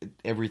know,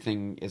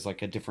 everything is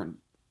like a different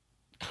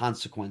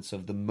consequence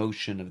of the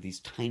motion of these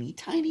tiny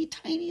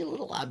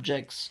little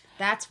objects.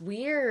 That's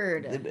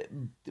weird.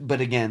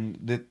 But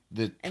again,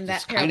 and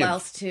that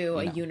parallels to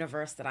a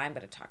universe that I'm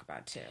going to talk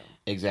about too.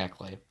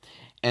 Exactly.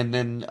 And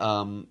then,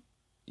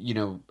 you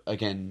know,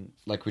 again,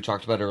 like we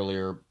talked about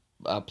earlier,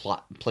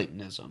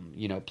 Platonism,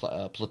 you know,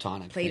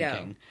 Platonic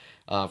thinking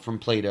from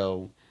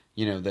Plato,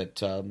 you know,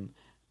 that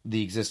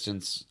the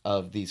existence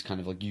of these kind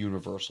of like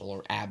universal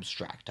or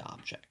abstract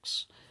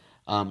objects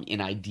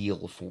in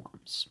ideal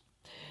forms.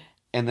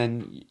 And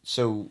then,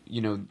 so,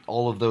 you know,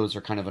 all of those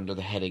are kind of under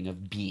the heading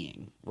of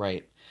being,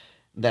 right?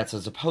 That's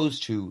as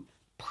opposed to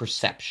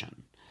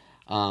perception.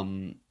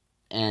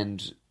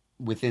 And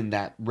within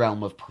that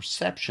realm of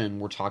perception,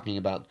 we're talking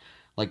about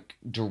like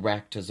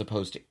direct as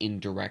opposed to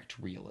indirect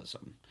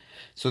realism.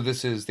 So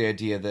this is the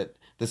idea that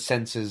the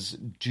senses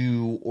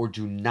do or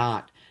do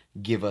not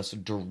give us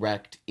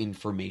direct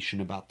information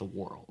about the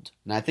world.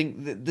 And I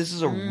think that this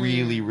is a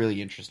really,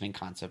 really interesting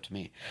concept to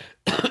me.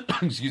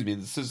 Excuse me.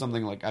 This is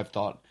something like I've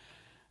thought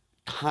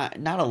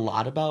not a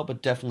lot about,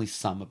 but definitely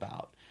some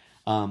about.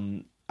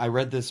 I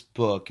read this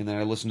book, and then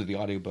I listened to the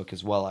audiobook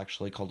as well,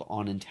 actually, called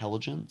On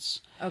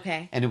Intelligence.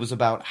 Okay. And it was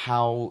about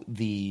how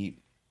the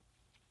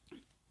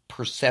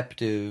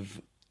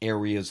perceptive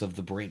areas of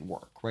the brain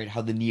work, right?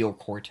 How the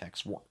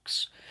neocortex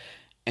works.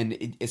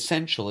 And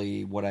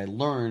essentially, what I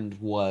learned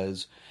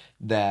was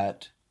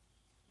that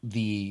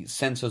the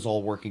senses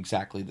all work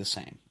exactly the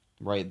same,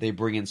 right? They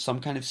bring in some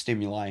kind of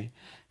stimuli,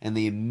 and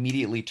they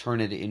immediately turn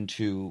it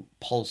into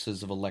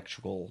pulses of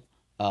electrical,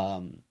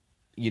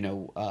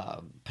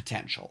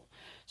 potential.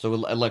 So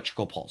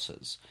electrical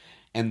pulses.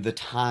 And the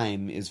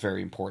time is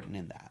very important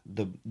in that.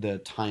 The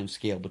time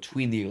scale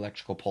between the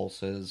electrical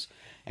pulses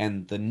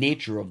and the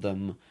nature of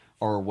them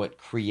are what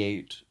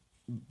create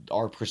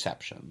our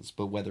perceptions.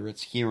 But whether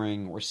it's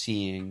hearing or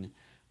seeing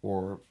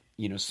or,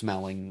 you know,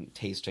 smelling,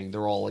 tasting,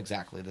 they're all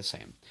exactly the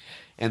same.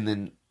 And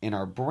then in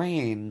our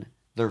brain,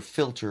 they're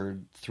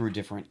filtered through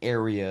different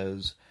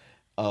areas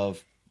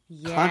of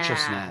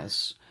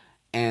consciousness.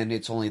 And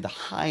it's only the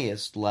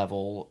highest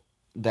level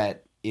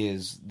that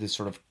is this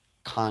sort of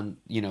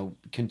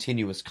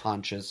continuous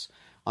conscious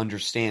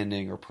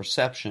understanding or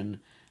perception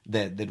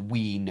that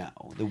we know,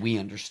 that we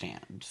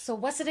understand. So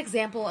what's an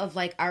example of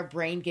like our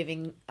brain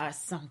giving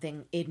us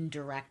something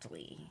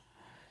indirectly?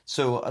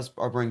 So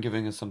our brain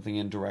giving us something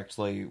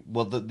indirectly,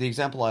 well, the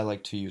example I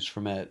like to use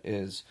from it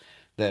is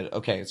that,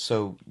 okay,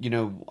 so, you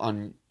know,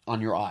 on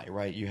your eye,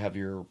 right, you have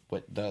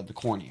the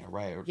cornea,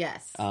 right?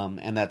 Yes.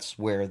 And that's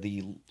where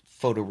the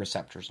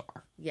photoreceptors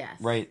are. Yes.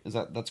 Right?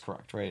 That's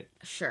correct, right?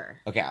 Sure.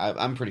 Okay,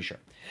 I'm pretty sure.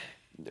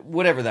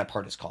 Whatever that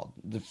part is called,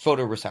 the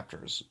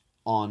photoreceptors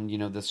on, you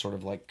know, this sort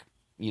of like,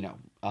 you know,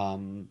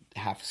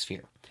 half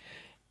sphere.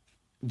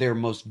 They're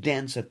most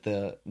dense at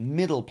the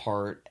middle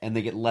part, and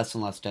they get less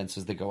and less dense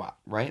as they go out,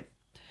 right?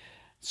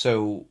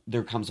 So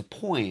there comes a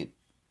point,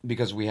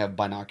 because we have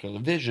binocular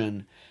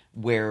vision,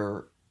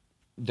 where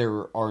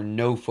there are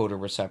no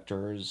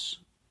photoreceptors,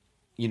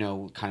 you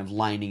know, kind of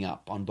lining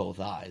up on both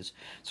eyes.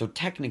 So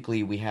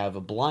technically we have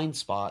a blind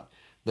spot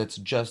that's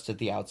just at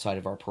the outside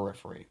of our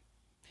periphery.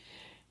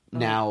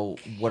 Now,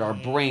 what our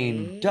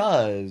brain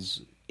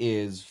does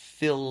is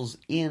fills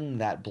in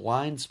that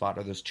blind spot,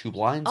 or those two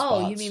blind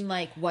spots. Oh, you mean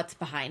like what's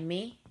behind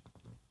me?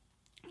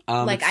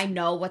 Like I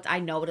know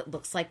what it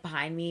looks like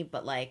behind me,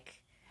 but like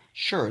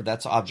sure,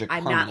 that's object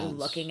permanence. I'm not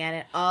looking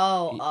at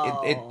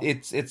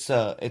it.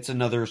 It's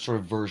another sort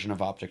of version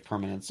of object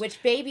permanence,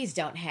 which babies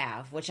don't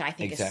have, which I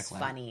think exactly.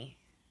 is funny.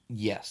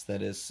 Yes,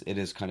 it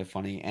is kind of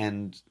funny,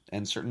 and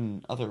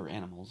certain other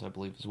animals, I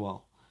believe, as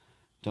well,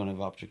 don't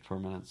have object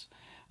permanence.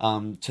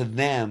 To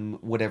them,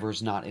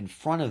 whatever's not in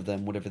front of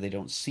them, whatever they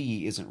don't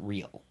see, isn't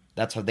real.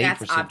 That's how they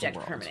perceive the world. That's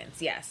object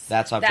permanence, yes.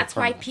 That's object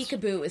permanence. That's why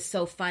peekaboo is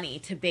so funny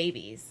to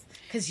babies.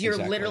 Because you're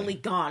literally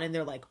gone, and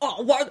they're like,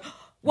 oh, what?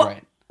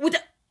 Right.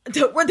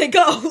 Where'd they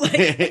go? Like,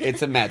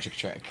 it's a magic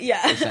trick.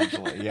 Yeah.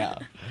 Essentially, yeah.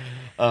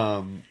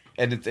 And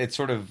it's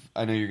sort of,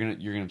 I know you're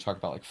gonna talk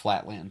about like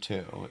Flatland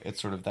too. It's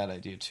sort of that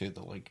idea too,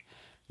 that like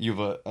you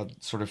have a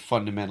sort of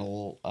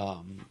fundamental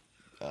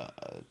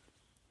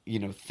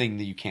thing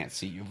that you can't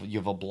see. You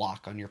have a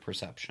block on your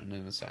perception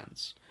in a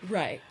sense.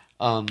 Right.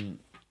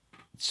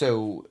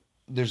 So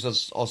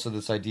there's also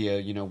this idea,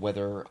 you know,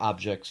 whether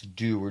objects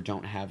do or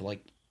don't have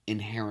like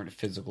inherent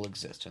physical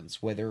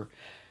existence, whether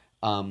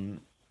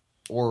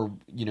or,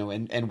 you know,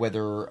 and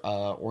whether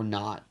or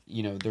not,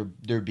 you know,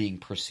 they're being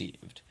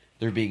perceived,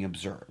 they're being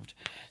observed.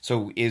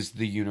 So is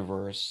the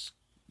universe,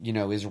 you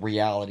know, is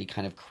reality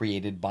kind of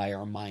created by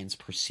our minds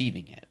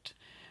perceiving it?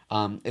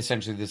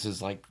 Essentially, this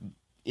is like,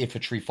 if a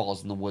tree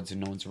falls in the woods and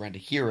no one's around to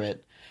hear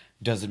it,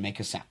 does it make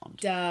a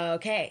sound?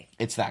 Okay.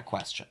 It's that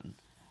question.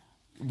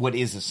 What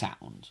is a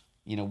sound?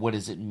 You know, what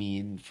does it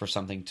mean for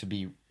something to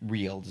be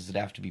real? Does it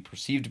have to be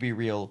perceived to be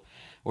real?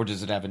 Or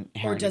does it have an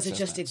inherent existence? Or does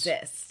it just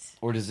exist?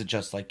 Or does it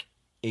just, like,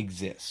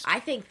 exist? I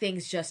think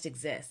things just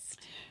exist.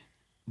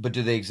 But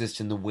do they exist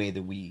in the way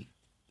that we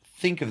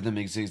think of them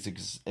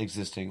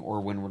existing, or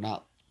when we're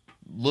not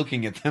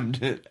looking at them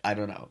I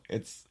don't know.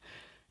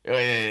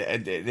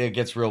 It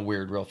gets real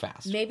weird real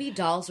fast. Maybe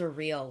dolls are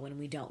real when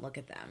we don't look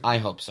at them. I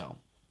hope so.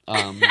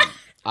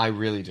 I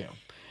really do.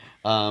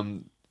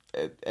 And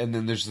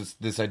then there's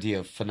this idea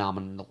of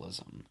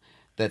phenomenalism,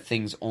 that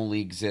things only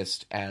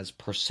exist as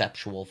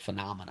perceptual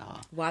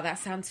phenomena. Wow, that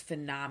sounds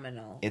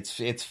phenomenal.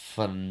 It's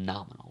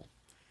phenomenal.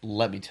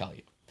 Let me tell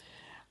you.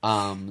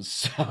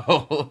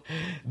 So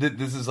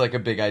this is like a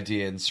big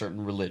idea in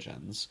certain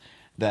religions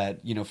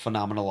that,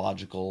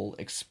 phenomenological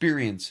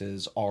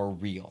experiences are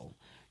real.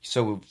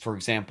 So, for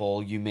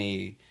example, you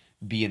may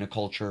be in a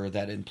culture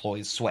that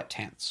employs sweat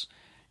tents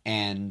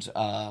and,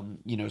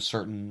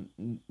 certain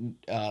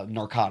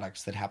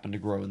narcotics that happen to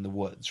grow in the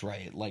woods,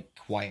 right? Like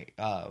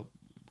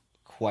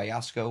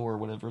ayahuasca or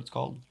whatever it's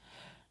called.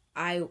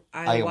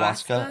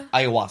 Ayahuasca.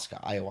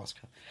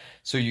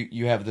 So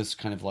you have this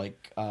kind of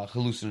like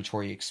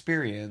hallucinatory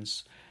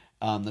experience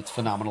that's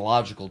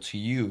phenomenological to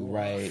you,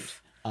 right?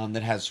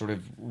 That has sort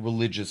of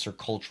religious or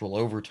cultural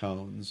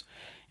overtones,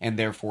 and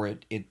therefore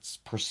it's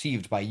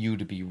perceived by you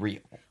to be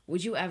real.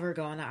 Would you ever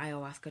go on an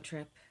ayahuasca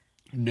trip?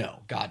 No,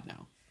 God,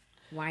 no.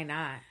 Why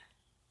not?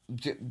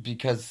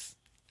 Because...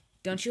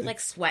 Don't you like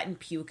sweat and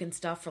puke and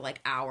stuff for like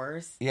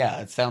hours?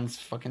 Yeah, it sounds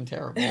fucking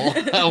terrible.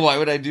 Why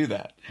would I do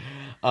that?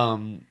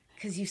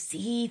 Because you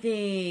see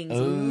things.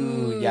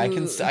 Ooh, yeah,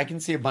 I can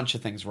see a bunch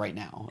of things right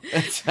now.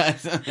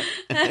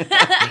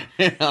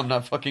 I'm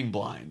not fucking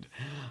blind.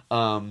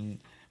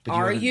 But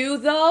Are you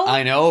though?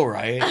 I know,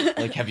 right?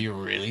 Like, have you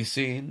really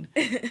seen?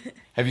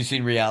 Have you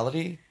seen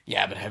reality?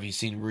 Yeah, but have you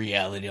seen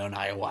reality on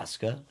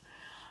ayahuasca?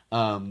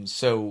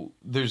 So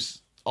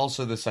there's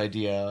also this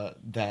idea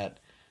that,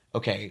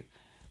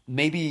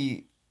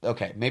 maybe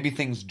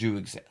things do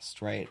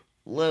exist, right?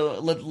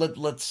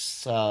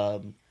 Let's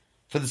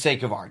for the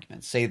sake of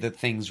argument, say that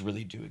things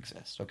really do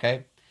exist,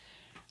 okay?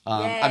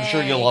 I'm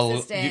sure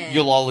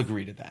you'll all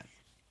agree to that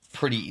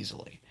pretty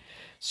easily.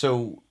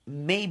 So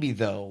maybe,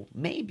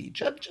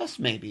 just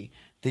maybe,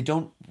 they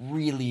don't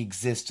really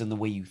exist in the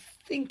way you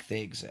think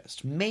they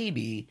exist.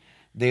 Maybe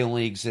they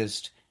only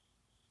exist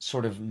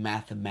sort of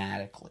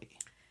mathematically.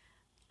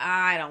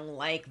 I don't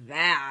like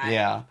that.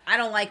 Yeah. I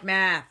don't like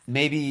math.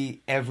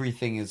 Maybe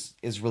everything is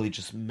really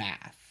just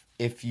math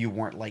if you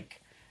weren't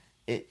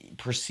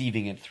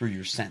perceiving it through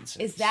your senses.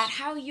 Is that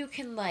how you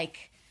can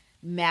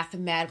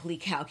mathematically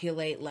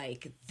calculate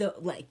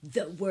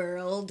the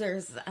world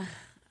or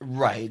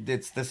Right.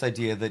 It's this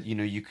idea that,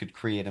 you could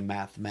create a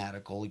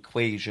mathematical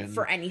equation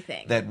for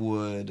anything that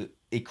would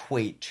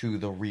equate to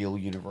the real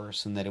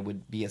universe and that it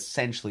would be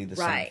essentially the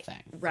same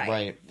thing.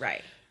 Right.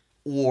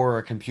 Or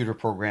a computer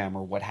program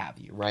or what have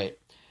you, right?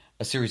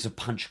 A series of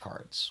punch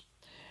cards.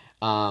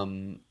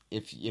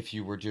 If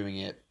you were doing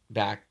it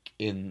back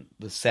in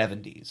the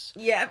 70s.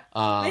 Yep.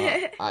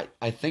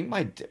 I think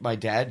my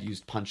dad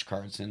used punch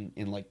cards in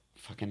like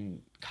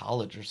fucking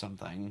college or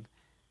something.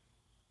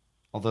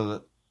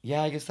 Although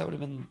I guess that would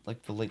have been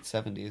like the late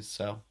 70s,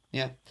 so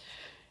yeah.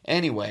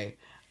 Anyway,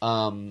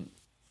 and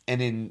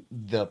in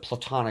the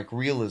Platonic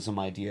realism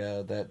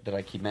idea that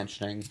I keep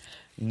mentioning,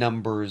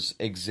 numbers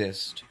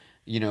exist,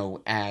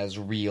 as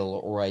real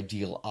or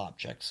ideal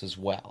objects as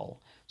well.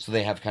 So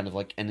they have kind of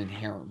like an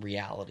inherent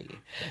reality.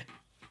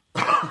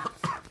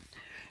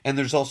 And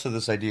there's also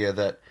this idea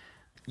that,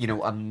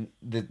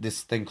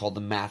 this thing called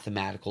the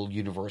mathematical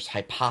universe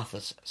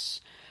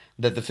hypothesis.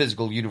 That the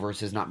physical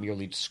universe is not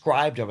merely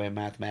described by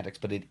mathematics,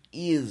 but it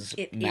is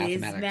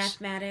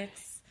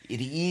mathematics.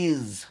 It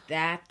is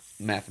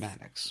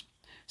mathematics.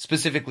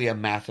 Specifically a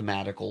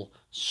mathematical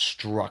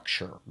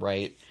structure,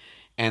 right?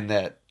 And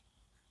that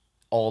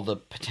all the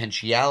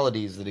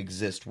potentialities that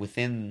exist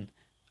within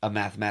a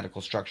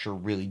mathematical structure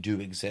really do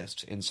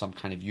exist in some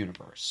kind of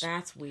universe.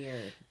 That's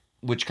weird.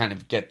 Which kind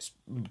of gets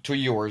to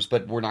yours,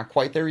 but we're not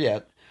quite there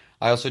yet.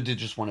 I also did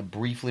just want to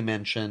briefly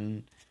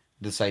mention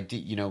this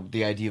idea,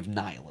 the idea of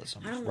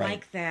nihilism. I don't right?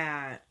 like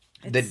that.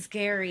 It's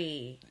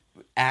scary.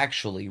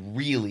 Actually,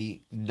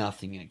 really,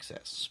 nothing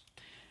exists.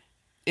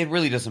 It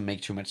really doesn't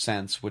make too much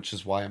sense, which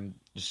is why I'm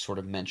just sort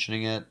of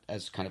mentioning it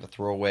as kind of a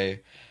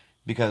throwaway.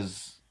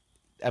 Because,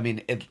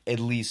 at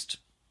least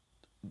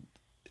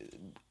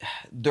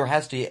there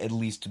has to at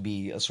least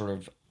be a sort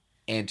of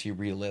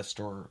anti-realist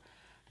or,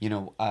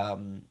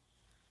 even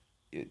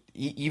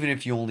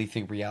if you only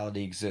think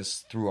reality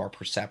exists through our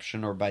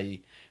perception or by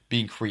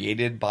being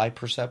created by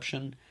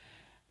perception,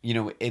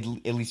 at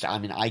least,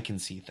 I can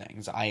see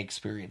things. I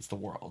experience the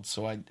world.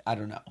 So I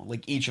don't know.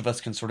 Like, each of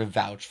us can sort of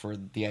vouch for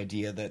the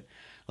idea that,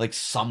 like,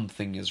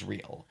 something is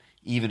real,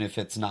 even if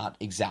it's not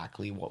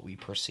exactly what we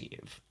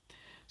perceive.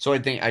 So I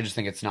just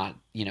think it's not,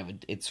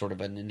 it's sort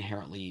of an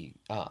inherently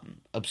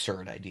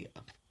absurd idea.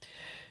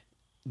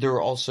 There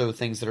are also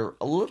things that are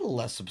a little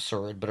less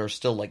absurd, but are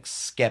still, like,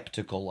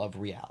 skeptical of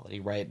reality,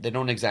 right? They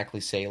don't exactly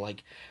say,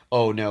 like,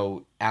 oh,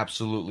 no,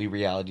 absolutely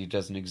reality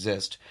doesn't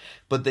exist.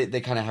 But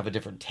they kind of have a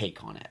different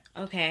take on it.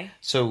 Okay.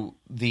 So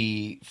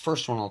the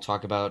first one I'll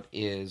talk about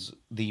is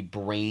the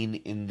brain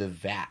in the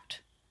vat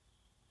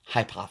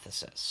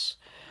hypothesis.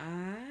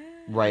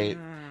 Right?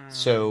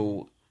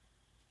 So,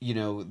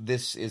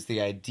 this is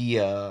the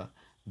idea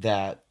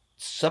that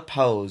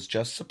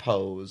just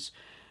suppose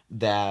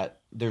that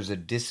there's a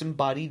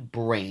disembodied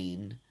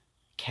brain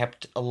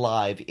kept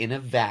alive in a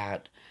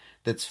vat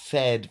that's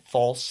fed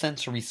false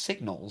sensory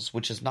signals,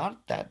 which is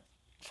not that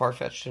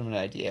far-fetched of an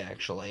idea,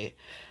 actually,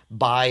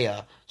 by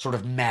a sort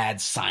of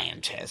mad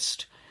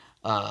scientist,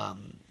 a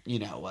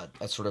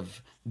sort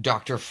of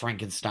Dr.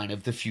 Frankenstein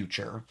of the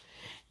future.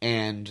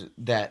 and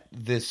that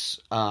this,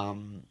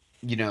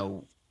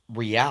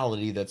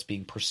 reality that's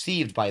being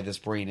perceived by this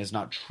brain is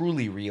not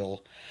truly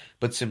real,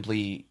 but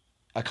simply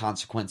a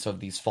consequence of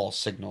these false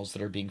signals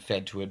that are being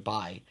fed to it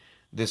by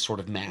this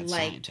sort of mad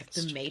scientist.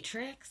 Like the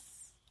Matrix?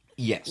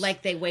 Yes.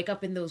 Like they wake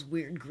up in those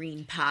weird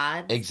green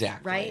pods.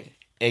 Exactly. Right?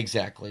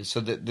 Exactly. So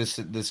that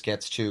this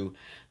gets to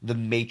the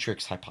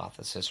Matrix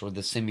hypothesis, or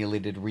the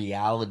simulated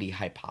reality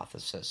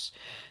hypothesis,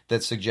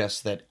 that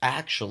suggests that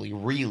actually,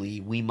 really,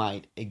 we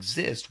might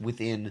exist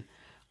within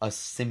a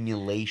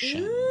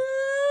simulation,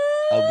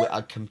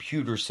 a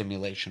computer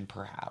simulation,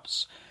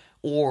 perhaps.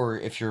 Or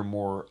if you're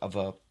more of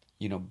a,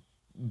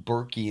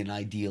 Burkean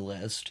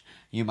idealist,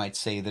 you might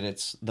say that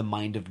it's the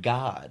mind of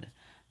God,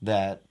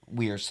 that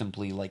we are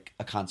simply like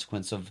a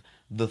consequence of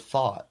the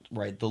thought,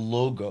 right? The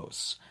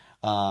logos.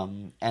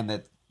 And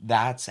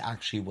that's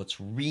actually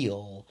what's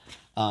real,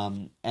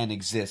 and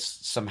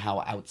exists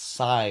somehow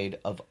outside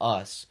of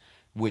us,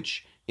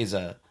 which is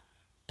a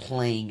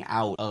playing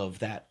out of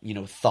that,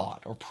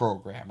 thought or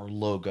program or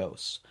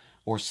logos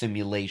or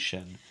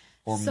simulation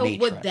or matrix. So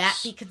would that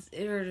be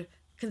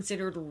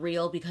considered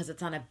real because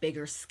it's on a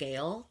bigger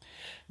scale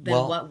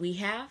than what we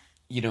have?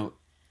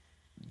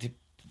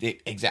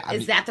 Exactly.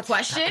 Is that the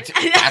question?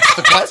 That's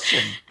the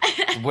question.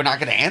 We're not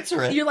going to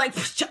answer it. You're like,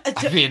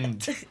 I mean,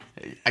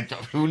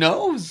 who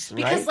knows?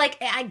 Because, right?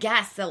 I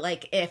guess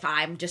that, if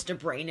I'm just a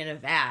brain in a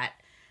vat,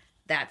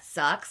 that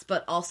sucks.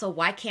 But also,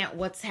 why can't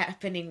what's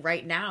happening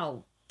right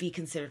now be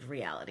considered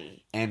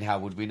reality? And how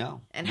would we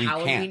know? Would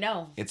we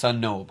know? It's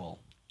unknowable.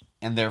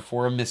 And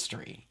therefore a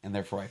mystery. And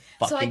therefore I fucking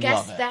love it. So I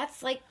guess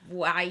that's,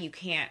 why you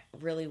can't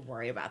really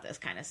worry about this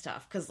kind of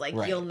stuff. Because,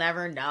 Right. you'll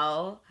never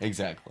know.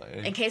 Exactly.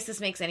 In case this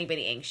makes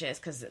anybody anxious,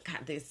 because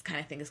these kind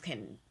of things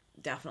can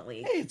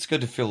definitely it's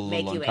good to feel a little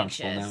make you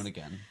uncomfortable anxious. now and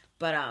again.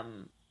 But,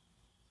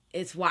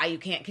 it's why you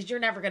can't, because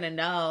you're never going to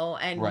know.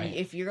 And Right.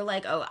 if you're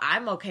like, oh,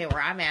 I'm okay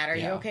where I'm at, are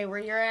you okay where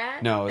you're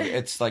at? No,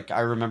 it's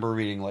I remember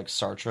reading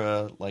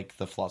Sartre,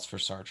 the philosopher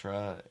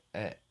Sartre,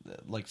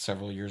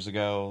 several years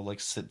ago,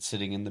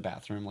 sitting in the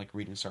bathroom,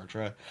 reading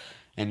Sartre,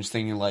 and just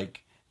thinking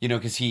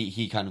because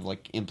he kind of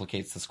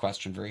implicates this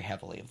question very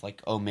heavily of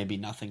oh, maybe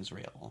nothing's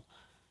real,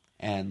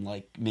 and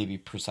maybe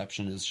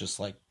perception is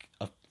just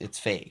it's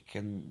fake,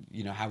 and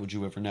how would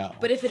you ever know?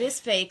 But if it is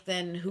fake,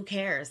 then who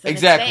cares? Then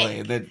exactly.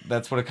 It's fake.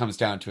 That's what it comes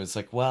down to. It's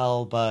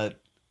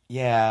but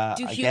yeah.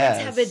 Do I humans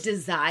guess. have a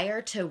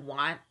desire to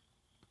want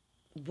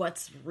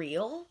what's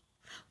real?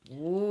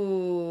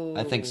 Ooh,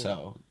 I think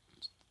so.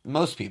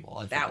 Most people.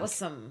 I think. That was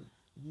some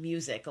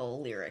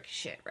musical lyric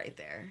shit right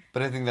there.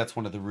 But I think that's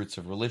one of the roots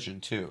of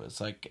religion too.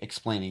 It's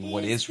explaining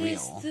what is real.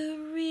 Is this the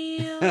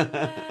real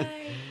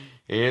life?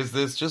 Is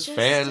this just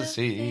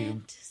fantasy? A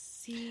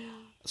fantasy?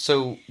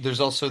 So there's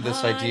also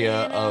this idea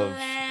of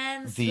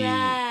the.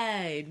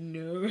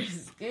 No.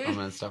 I'm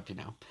gonna stop you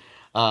now.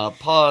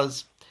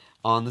 Pause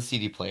on the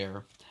CD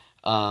player.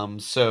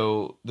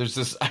 So there's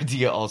this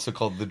idea also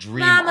called the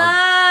dream.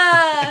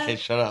 Mama! Okay,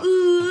 shut up.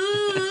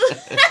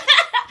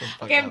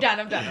 Okay, I'm done.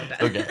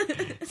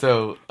 Okay,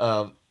 so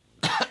I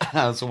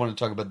also want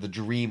to talk about the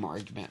dream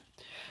argument.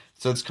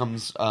 So this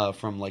comes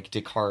from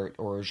Descartes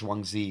or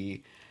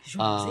Zhuangzi,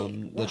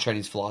 the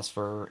Chinese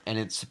philosopher, and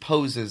it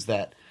supposes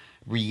that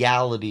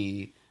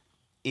reality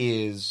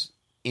is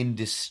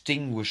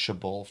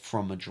indistinguishable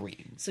from a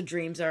dream. So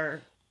dreams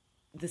are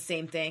the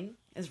same thing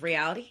as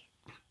reality?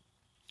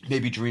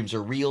 Maybe dreams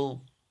are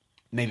real.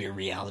 Maybe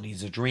reality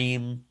is a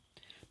dream.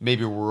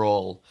 Maybe we're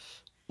all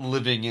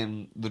living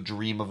in the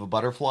dream of a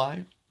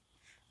butterfly.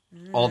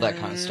 All that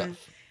kind of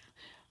stuff.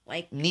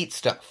 Neat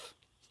stuff.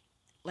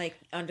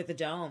 Under the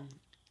Dome.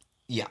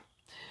 Yeah.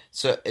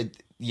 So,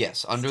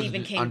 yes. Under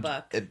Stephen King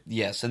book.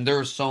 Yes, and there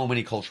are so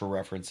many cultural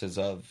references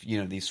of,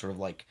 these sort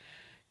of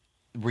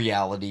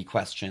reality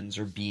questions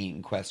or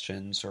being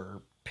questions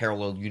or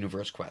parallel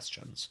universe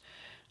questions.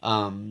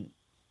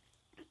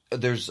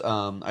 There's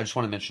I just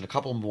want to mention a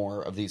couple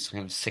more of these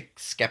kind of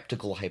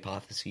skeptical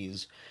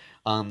hypotheses.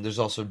 There's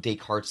also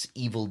Descartes'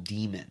 evil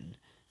demon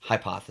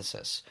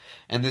hypothesis.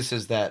 And this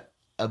is that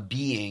a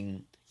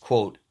being,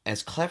 quote,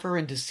 as clever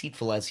and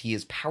deceitful as he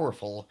is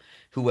powerful,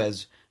 who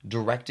has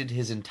directed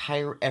his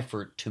entire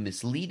effort to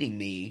misleading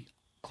me,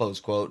 close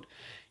quote,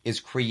 is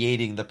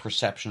creating the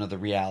perception of the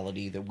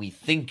reality that we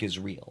think is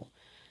real.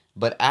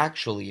 But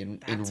actually,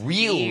 in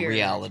real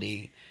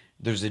reality,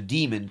 there's a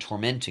demon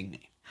tormenting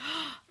me.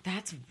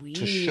 That's weird.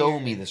 To show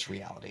me this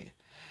reality.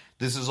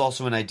 This is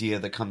also an idea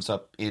that comes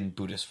up in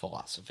Buddhist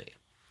philosophy.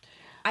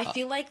 I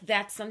feel like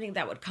that's something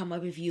that would come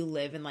up if you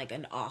live in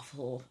an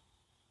awful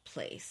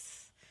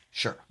place.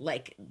 Sure.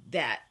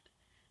 That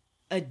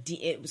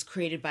it was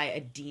created by a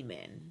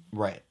demon.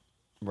 Right.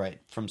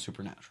 From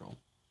Supernatural.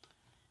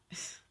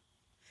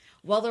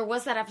 Well, there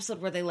was that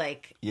episode where they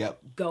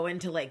go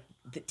into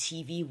the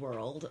TV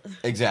world.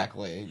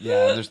 Exactly.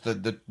 Yeah. There's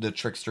the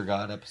Trickster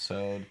God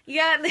episode.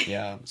 Yeah.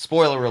 Yeah.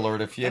 Spoiler alert: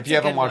 if you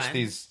haven't watched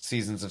these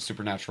seasons of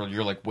Supernatural,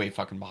 you're way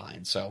fucking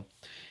behind. So,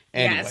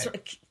 anyway. Yeah,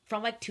 it's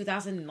from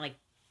 2000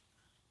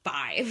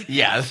 5.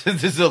 Yeah,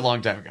 this is a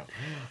long time ago.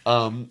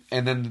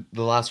 And then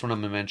the last one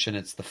I'm going to mention,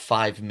 it's the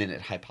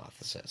 5-minute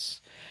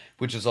hypothesis,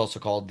 which is also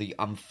called the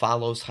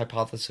Omphalos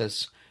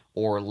hypothesis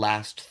or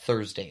last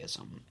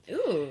Thursdayism.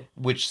 Ooh.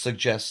 Which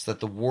suggests that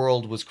the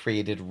world was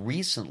created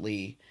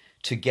recently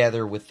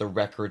together with the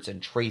records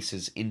and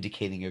traces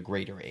indicating a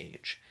greater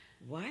age.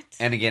 What?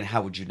 And again,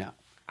 how would you know?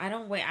 I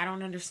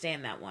don't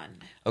understand that one.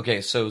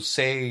 Okay, so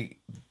say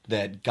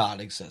that God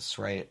exists,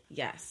 right?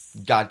 Yes.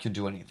 God can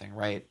do anything,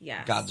 right?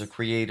 Yes. God's a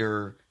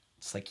creator.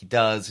 It's like he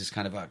does. He's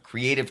kind of a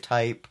creative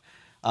type.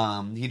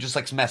 He just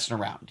likes messing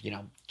around,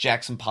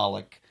 Jackson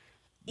Pollock.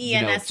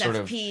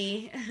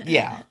 ENSFP.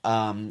 Yeah.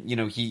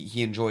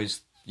 He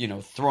enjoys,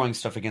 throwing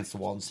stuff against the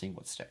wall and seeing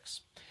what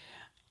sticks.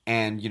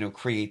 And,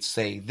 creates,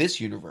 say, this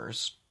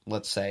universe,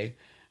 let's say,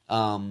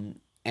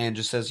 and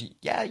just says,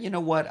 yeah, you know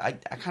what? I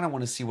kind of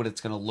want to see what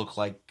it's going to look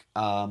like.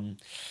 More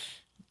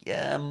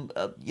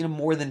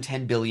than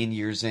 10 billion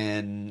years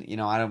in,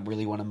 I don't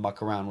really want to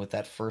muck around with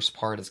that first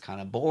part. It's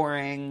kind of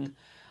boring.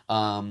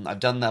 I've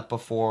done that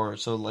before.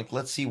 So,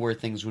 let's see where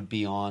things would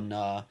be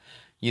on,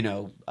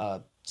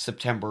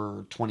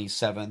 September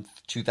 27th,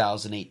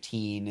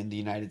 2018 in the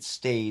United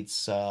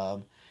States,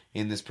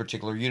 in this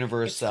particular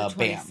universe. It's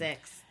the 26th.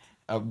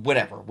 Bam.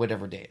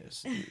 Whatever day it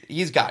is.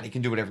 He's God. He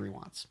can do whatever he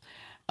wants.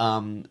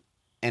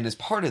 And as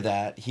part of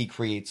that, he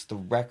creates the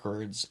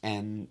records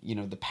and,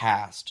 the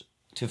past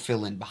to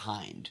fill in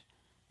behind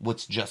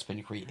what's just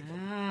been created.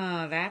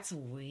 Oh, that's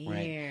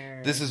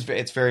weird. Right.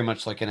 It's very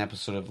much like an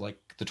episode of,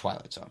 The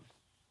Twilight Zone.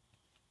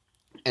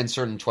 And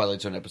certain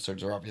Twilight Zone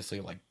episodes are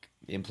obviously,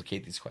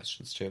 implicate these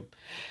questions, too.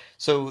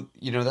 So,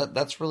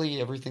 that's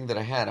really everything that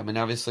I had. I mean,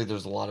 obviously,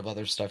 there's a lot of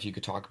other stuff you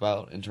could talk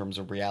about in terms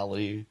of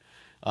reality.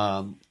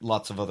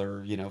 Lots of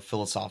other,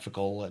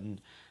 philosophical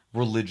and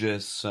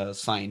religious,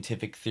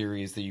 scientific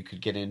theories that you could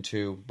get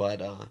into.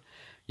 But,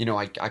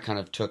 I kind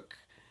of took,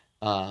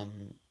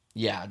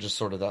 just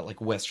sort of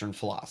that, Western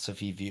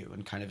philosophy view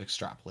and kind of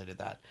extrapolated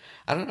that.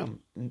 I don't know.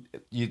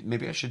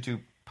 Maybe I should do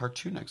part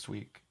 2 next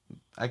week.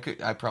 I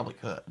probably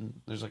could.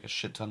 There's, a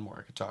shit ton more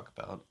I could talk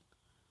about.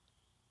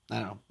 I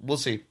don't know. We'll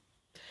see.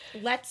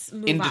 Let's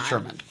move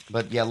Indeterminate. on.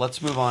 But, yeah,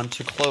 let's move on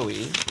to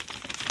Chloe.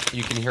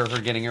 You can hear her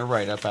getting her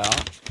write-up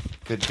out.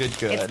 Good.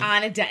 It's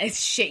on it's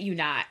shit you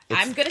not.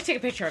 I'm going to take a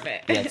picture of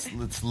it. Yeah,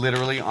 it's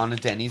literally on a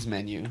Denny's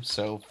menu,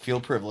 so feel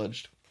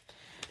privileged.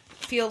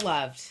 Feel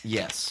loved.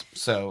 Yes.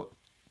 So,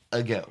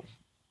 a go.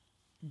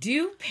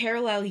 Do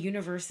parallel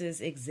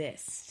universes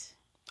exist?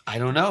 I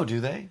don't know, do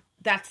they?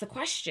 That's the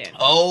question.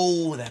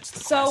 Oh, that's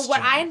the question. So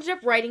what I ended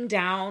up writing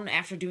down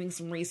after doing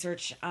some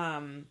research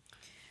was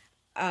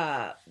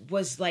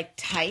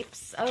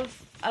types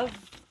of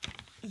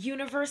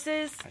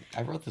universes.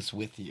 I wrote this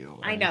with you.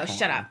 I know,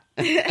 shut up.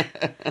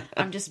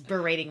 I'm just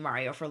berating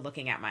Mario for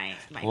looking at my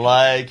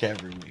like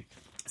every week.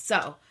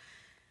 So,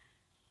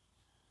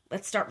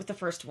 let's start with the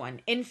first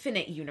one.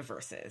 Infinite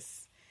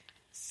universes.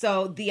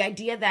 So, the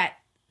idea that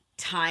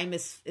time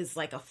is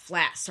like a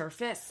flat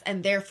surface,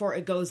 and therefore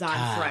it goes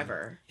on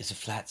forever. It's a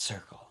flat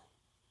circle.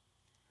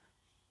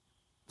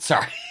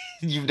 Sorry,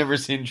 you've never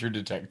seen True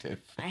Detective.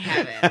 I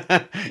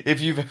haven't.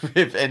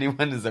 If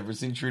anyone has ever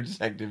seen True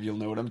Detective, you'll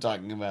know what I'm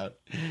talking about.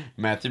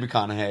 Matthew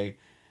McConaughey.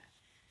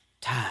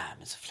 Time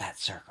is a flat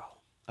circle.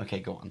 Okay,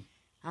 go on.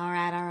 All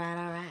right.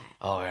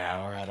 All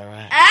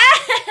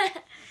right.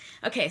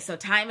 Okay, so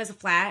time is a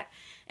flat,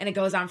 and it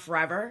goes on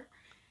forever.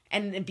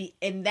 And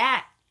in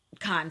that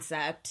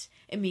concept,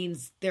 it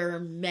means there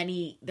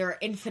are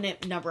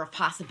infinite number of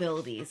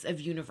possibilities of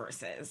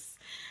universes.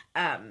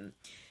 And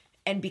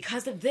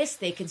because of this,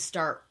 they can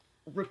start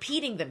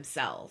repeating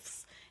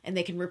themselves. And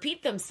they can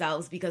repeat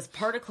themselves because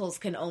particles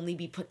can only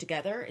be put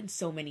together in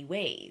so many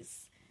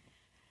ways.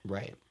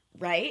 Right.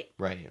 Right?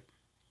 Right.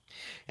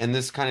 And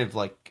this kind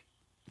of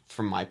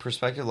from my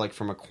perspective,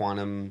 from a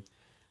quantum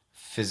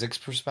physics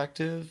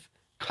perspective,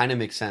 kind of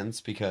makes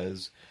sense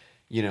because,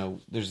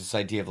 there's this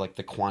idea of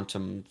the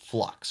quantum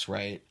flux,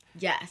 right?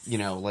 Yes.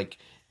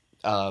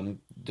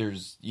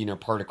 There's,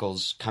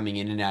 particles coming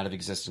in and out of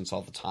existence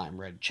all the time,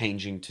 right?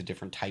 Changing to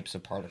different types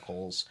of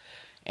particles.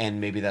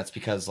 And maybe that's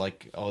because,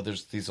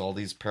 there's all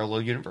these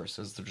parallel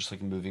universes. They're just,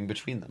 moving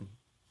between them.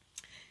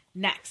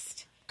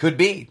 Next. Could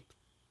be.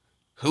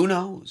 Who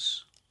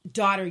knows?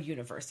 Daughter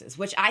universes,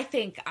 which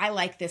I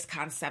like this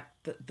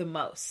concept the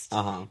most.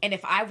 Uh-huh. And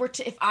if I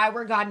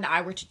were God and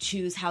I were to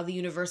choose how the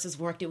universes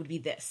worked, it would be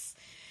this.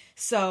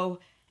 So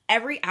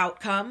every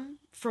outcome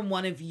from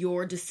one of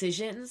your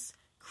decisions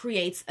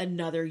creates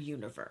another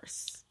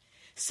universe.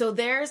 So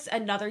there's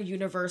another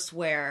universe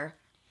where,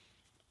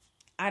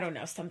 I don't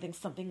know, something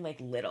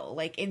little.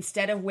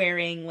 Instead of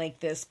wearing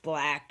this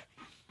black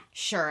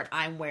shirt,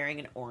 I'm wearing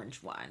an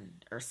orange one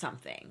or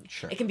something.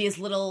 Sure. It can be as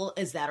little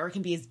as that, or it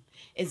can be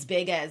as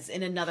big as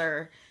in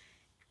another,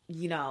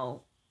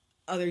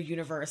 other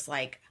universe.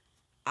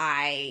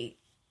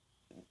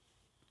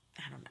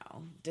 I don't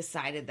know,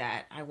 decided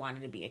that I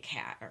wanted to be a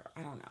cat, or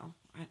I don't know.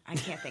 I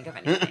can't think of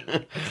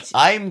anything.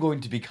 I'm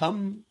going to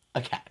become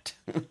a cat.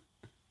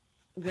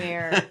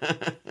 Where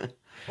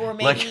Or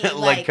maybe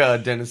like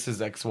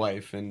Dennis's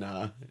ex-wife in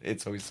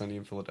It's Always Sunny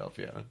in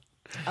Philadelphia.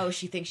 Oh,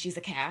 she thinks she's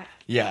a cat?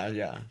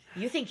 Yeah.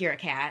 You think you're a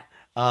cat?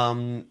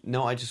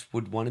 No, I just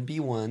would want to be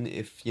one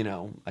if,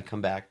 I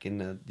come back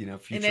in a,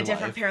 future In a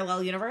different life.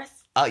 parallel universe?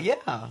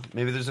 Yeah.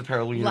 Maybe there's a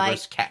parallel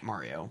universe Cat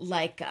Mario.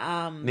 Like,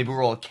 Maybe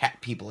we're all cat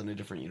people in a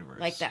different universe.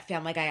 like that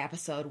Family Guy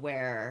episode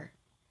where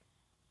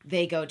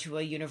they go to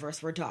a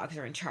universe where dogs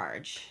are in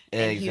charge.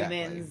 And Exactly.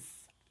 humans...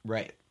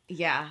 Right.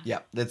 Yeah. Yeah,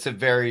 that's a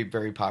very,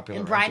 very popular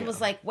And Brian idea.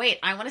 was like, wait,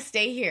 I want to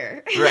stay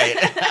here.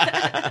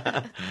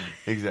 Right.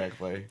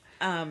 Exactly.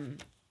 Brian,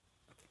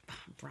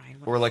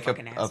 what Or like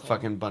fucking a asshole.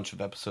 fucking bunch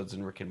of episodes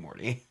in Rick and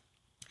Morty.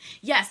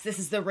 Yes, this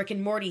is the Rick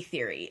and Morty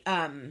theory.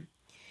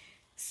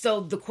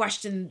 So the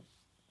question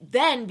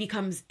then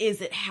becomes,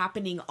 is it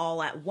happening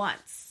all at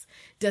once?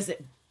 Does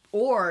it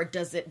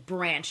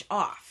branch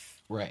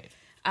off? Right.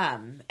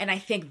 And I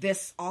think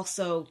this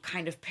also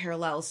kind of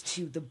parallels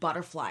to the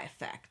butterfly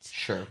effect.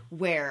 Sure.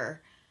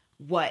 Where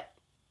what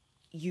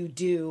you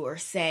do or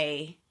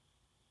say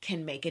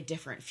can make a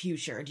different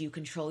future. Do you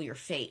control your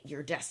fate,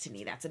 your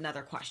destiny? That's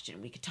another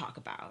question we could talk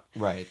about.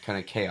 Right. Kind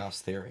of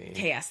chaos theory.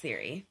 Chaos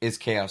theory. Is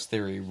chaos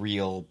theory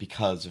real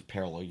because of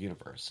parallel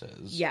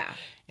universes? Yeah.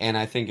 And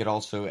I think it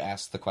also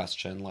asks the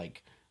question,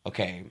 like,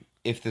 okay,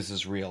 if this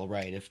is real,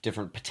 right, if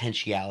different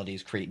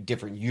potentialities create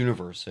different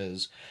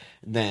universes,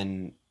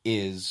 then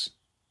is,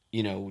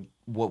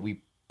 what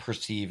we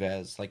perceive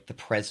as, like, the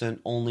present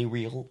only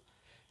real?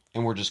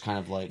 And we're just kind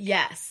of, like,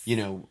 Yes.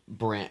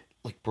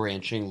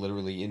 branching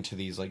literally into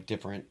these, like,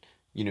 different,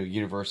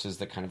 universes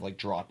that kind of, like,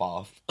 drop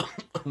off,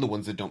 the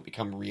ones that don't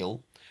become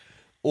real?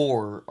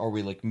 Or are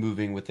we, like,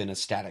 moving within a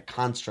static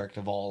construct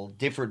of all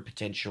different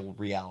potential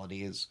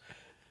realities,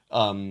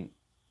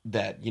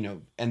 that,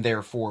 and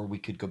therefore we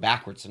could go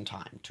backwards in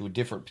time to a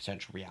different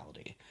potential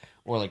reality,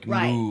 or like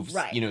move,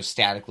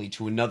 statically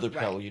to another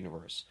parallel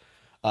universe.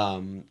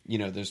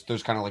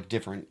 There's kind of like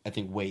different, I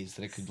think, ways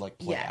that it could like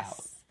play out.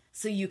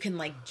 So you can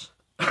like,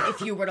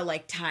 if you were to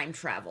like time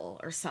travel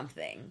or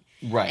something,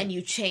 right, and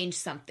you change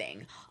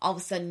something, all of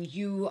a sudden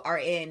you are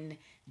in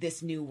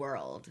this new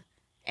world.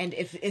 And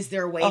is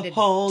there a way to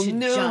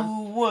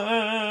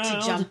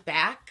jump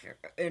back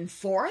and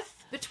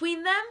forth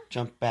between them?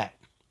 Jump back.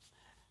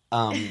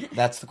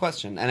 That's the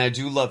question. And I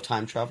do love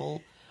time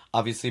travel.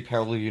 Obviously,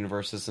 parallel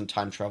universes and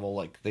time travel,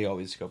 like, they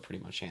always go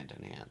pretty much hand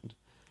in hand.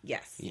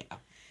 Yes. Yeah.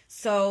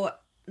 So,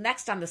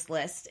 next on this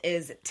list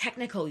is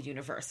technical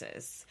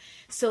universes.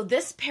 So,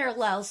 this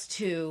parallels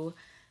to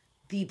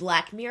the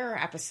Black Mirror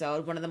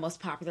episode, one of the most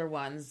popular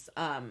ones,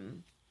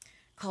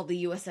 called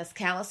the USS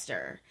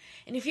Callister.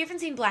 And if you haven't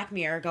seen Black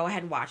Mirror, go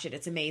ahead and watch it.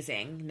 It's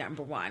amazing,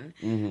 number one.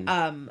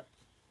 Mm-hmm.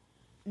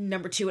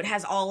 Number two, it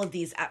has all of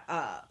these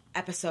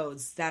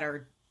episodes that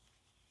are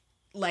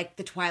like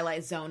the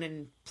Twilight Zone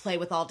and play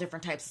with all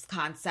different types of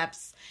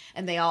concepts,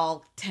 and they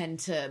all tend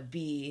to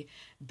be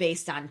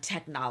based on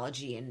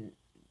technology,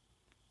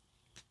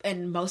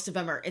 and most of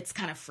them it's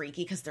kind of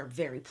freaky because they're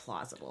very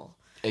plausible.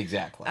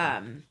 Exactly.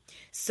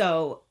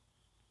 So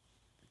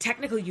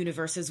technical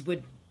universes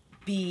would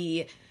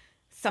be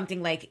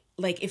something like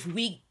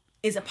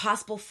is it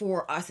possible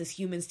for us as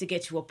humans to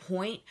get to a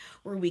point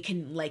where we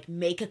can like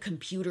make a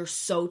computer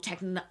so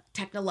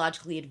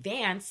technologically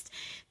advanced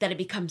that it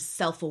becomes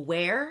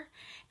self-aware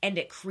and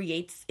it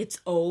creates its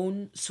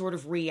own sort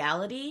of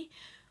reality?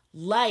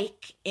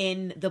 Like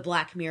in the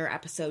Black Mirror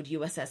episode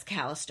USS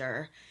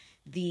Callister,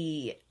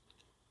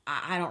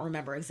 I don't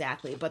remember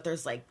exactly, but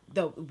there's like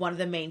one of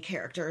the main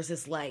characters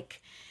is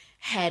like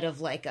head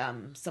of like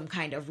some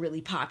kind of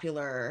really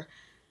popular,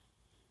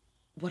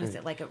 what is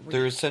it, like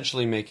they're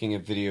essentially making a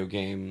video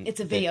game. It's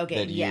a video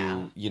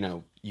game,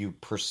 that you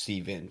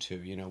perceive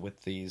into,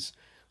 with these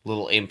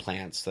little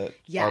implants that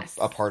Yes.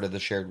 are a part of the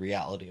shared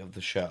reality of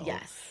the show.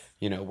 Yes.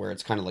 Where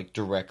it's kind of like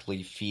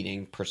directly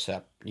feeding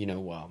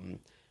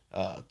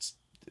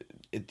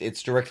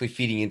it's directly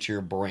feeding into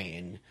your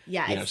brain.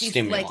 Yeah, it's these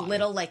stimuli. like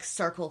little like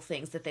circle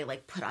things that they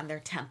like put on their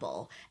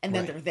temple, and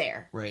then Right. they're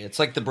there. Right. It's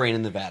like the brain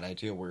in the vat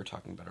idea we were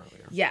talking about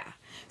earlier. Yeah.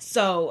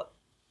 So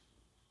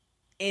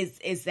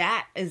is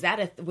that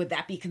would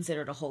that be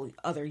considered a whole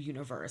other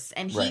universe?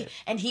 And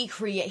he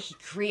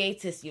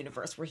creates this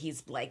universe where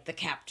he's like the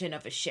captain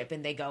of a ship,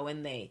 and they go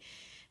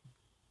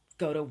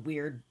to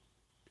weird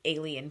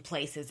alien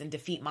places and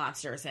defeat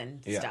monsters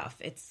and stuff.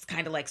 It's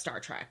kind of like Star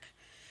Trek.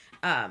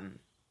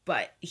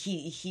 But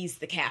he's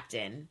the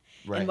captain.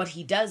 Right. And what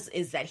he does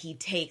is that he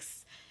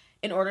takes,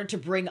 in order to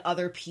bring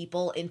other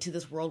people into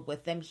this world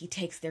with them, he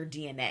takes their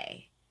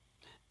DNA.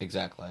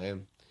 Exactly.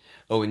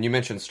 Oh, and you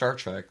mentioned Star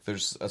Trek.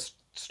 There's a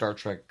Star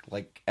Trek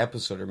like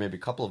episode, or maybe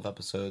a couple of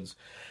episodes,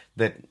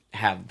 that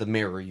have the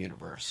mirror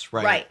universe,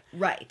 right?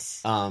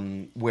 Right.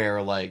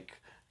 Where like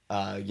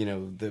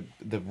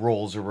the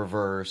roles are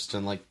reversed,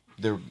 and like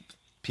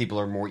people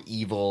are more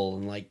evil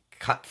and like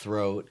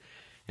cutthroat,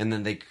 and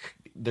then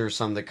there's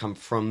some that come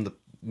from the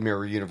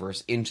mirror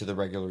universe into the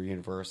regular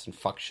universe and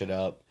fuck shit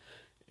up.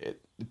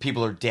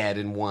 People are dead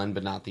in one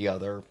but not the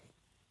other.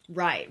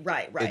 Right.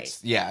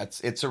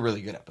 It's a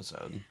really good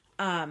episode.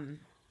 And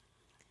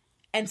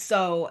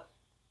so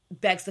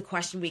begs the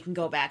question, we can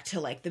go back to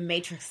like the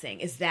Matrix thing.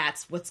 Is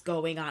that's what's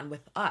going on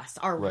with us?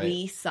 Are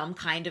we some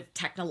kind of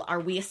are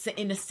we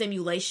in a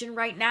simulation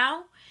right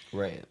now?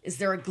 Right. Is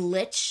there a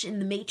glitch in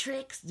the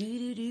Matrix?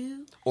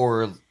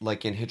 Or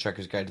like in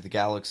Hitchhiker's Guide to the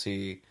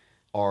Galaxy,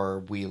 are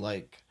we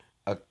like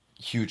a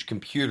huge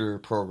computer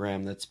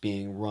program that's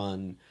being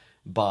run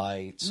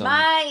by some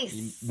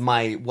mice?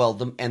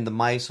 The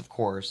mice, of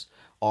course,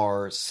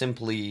 are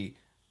simply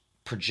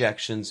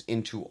projections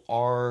into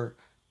our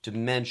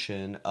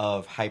dimension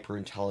of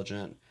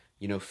hyper-intelligent,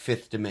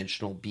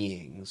 fifth-dimensional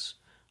beings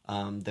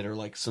that are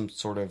like some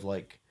sort of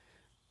like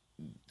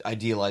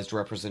idealized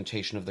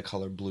representation of the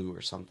color blue or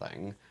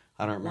something.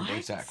 I don't remember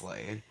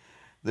exactly.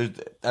 I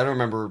don't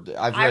remember.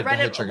 I've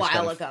read it a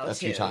while ago a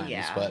few times,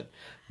 yeah.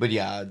 But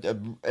yeah.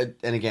 And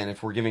again,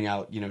 if we're giving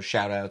out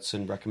shout-outs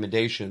and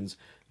recommendations,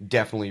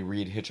 definitely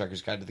read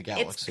Hitchhiker's Guide to the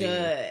Galaxy.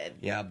 It's good.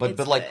 Yeah, but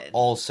like good.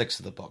 All 6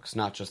 of the books,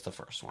 not just the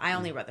first one. I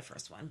only read the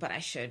first one, but I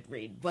should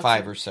read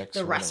 5 or 6.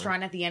 The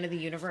Restaurant at the End of the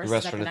Universe. The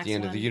Restaurant at the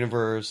End of the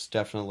Universe,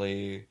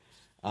 definitely.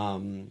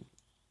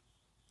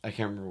 I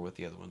can't remember what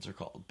the other ones are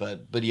called,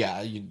 but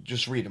yeah, you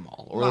just read them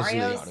all or listen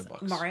to the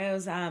audiobooks.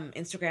 Mario's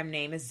Instagram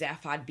name is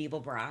Zaphod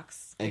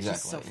Beeblebrox. Exactly. Which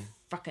is so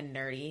fucking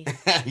nerdy.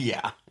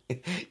 Yeah.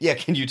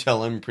 Can you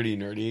tell I'm pretty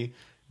nerdy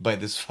by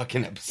this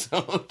fucking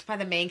episode? By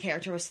the main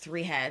character was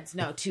 3 heads.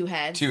 No, 2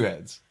 heads. 2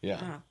 heads. Yeah.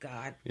 Oh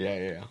God.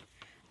 Yeah.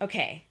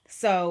 Okay,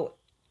 so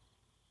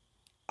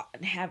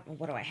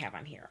what do I have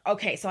on here?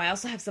 Okay, so I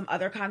also have some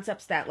other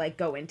concepts that like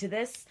go into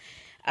this.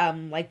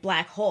 Like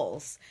black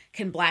holes.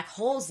 Can black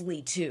holes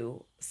lead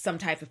to some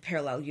type of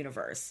parallel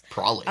universe?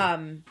 Probably.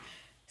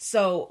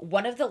 So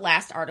one of the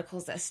last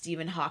articles that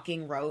Stephen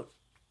Hawking wrote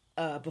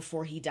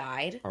before he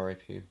died,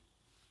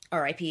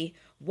 R.I.P.,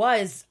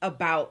 was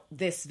about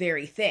this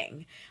very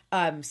thing.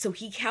 So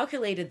he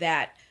calculated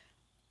that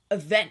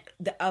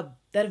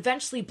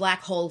eventually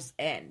black holes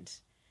end,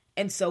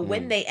 and so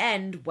when they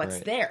end,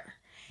 what's there?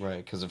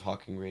 Right, because of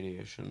Hawking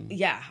radiation.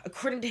 Yeah,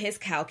 according to his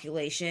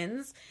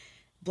calculations,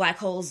 black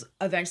holes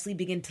eventually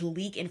begin to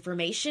leak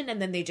information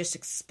and then they just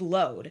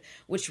explode,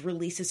 which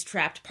releases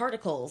trapped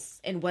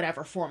particles in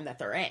whatever form that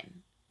they're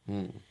in.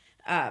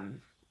 And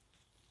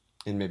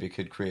maybe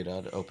could create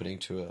an opening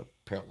to a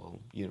parallel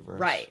universe.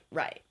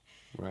 Right.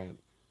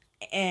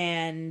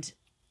 And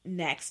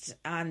next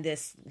on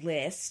this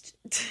list...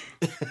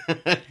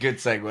 Good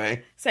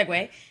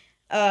segue.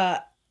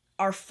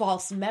 Are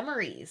false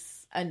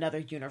memories another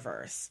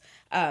universe?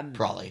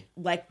 Probably.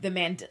 Like the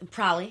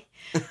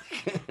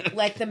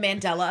like the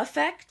Mandela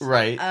effect.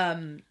 Right.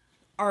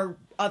 Are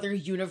other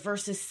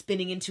universes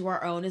spinning into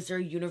our own? Is there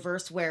a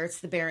universe where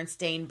it's the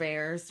Berenstain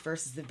Bears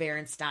versus the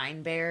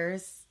Berenstein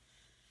Bears?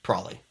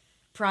 Probably.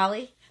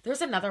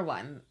 There's another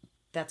one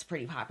that's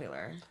pretty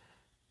popular.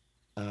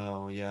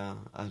 Oh, yeah.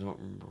 I don't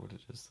remember what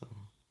it is, though.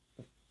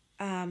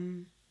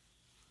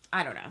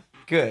 I don't know.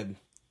 Good.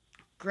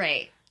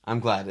 Great. I'm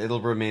glad.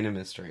 It'll remain a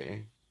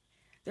mystery.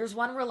 There's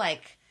one where,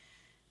 like,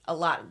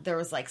 there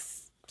was, like,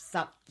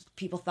 some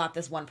people thought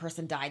this one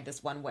person died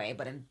this one way,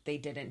 but they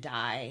didn't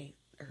die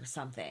or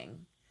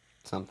something.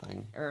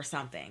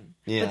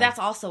 Yeah. But that's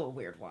also a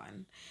weird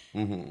one.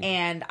 Mm-hmm.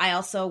 And I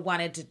also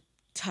wanted to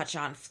touch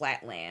on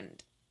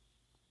Flatland,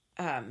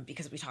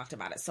 because we talked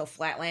about it. So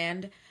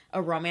Flatland,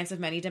 A Romance of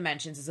Many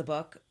Dimensions, is a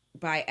book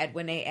by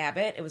Edwin A.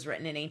 Abbott. It was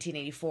written in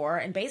 1884.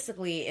 And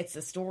basically it's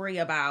a story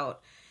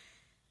about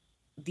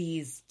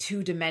these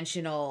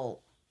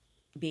 2-dimensional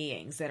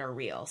beings that are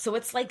real. So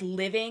it's like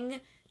living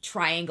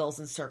triangles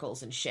and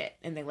circles and shit.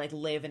 And they like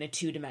live in a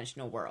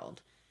 2-dimensional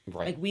world.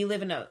 Right. Like we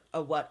live in a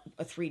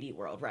 3D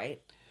world,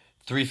 right?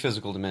 3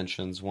 physical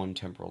dimensions, 1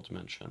 temporal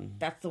dimension.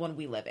 That's the one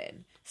we live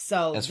in.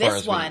 So as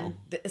this one,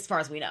 as far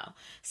as we know.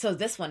 So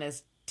this one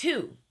is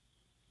 2.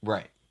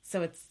 Right.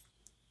 So it's,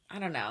 I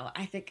don't know.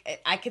 I think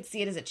I could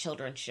see it as a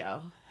children's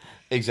show.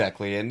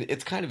 Exactly. And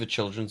it's kind of a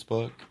children's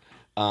book.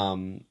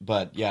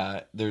 But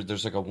yeah,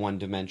 there's like a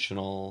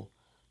 1-dimensional,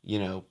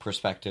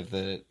 perspective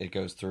that it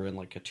goes through, and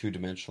like a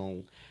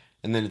 2-dimensional,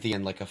 and then at the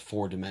end, like a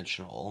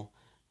 4-dimensional,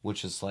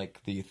 which is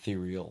like the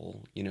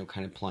ethereal,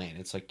 kind of plane.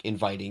 It's like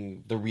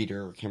inviting the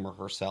reader, him or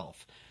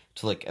herself,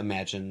 to like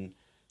imagine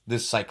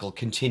this cycle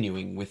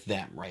continuing with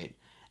them, right?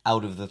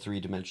 Out of the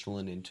 3-dimensional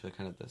and into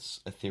kind of this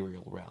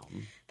ethereal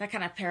realm. That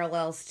kind of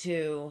parallels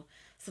to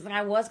something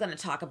I was going to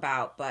talk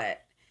about,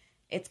 but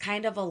it's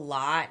kind of a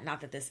lot.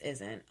 Not that this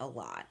isn't a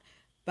lot,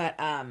 but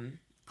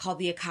called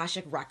the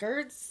Akashic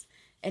Records.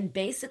 And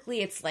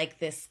basically it's like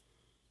this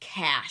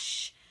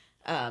cache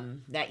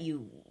that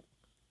you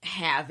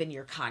have in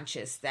your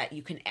conscious that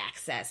you can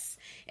access,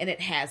 and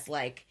it has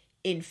like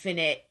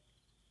infinite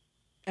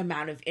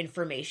amount of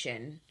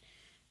information,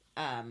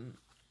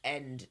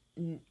 and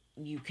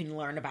you can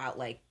learn about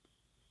like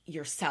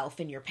yourself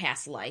and your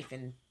past life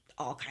and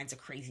all kinds of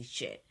crazy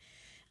shit.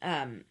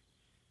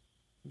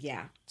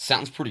 Yeah,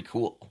 sounds pretty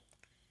cool.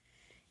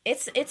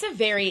 It's a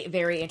very,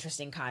 very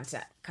interesting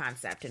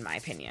concept in my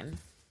opinion.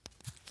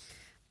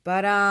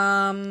 But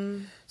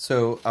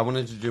so I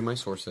wanted to do my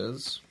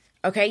sources.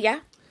 Okay, yeah.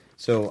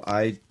 So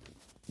I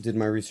did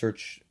my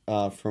research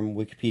from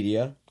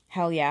Wikipedia,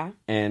 Hell yeah.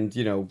 And,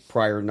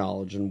 prior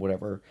knowledge and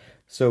whatever.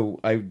 So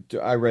I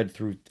read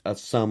through a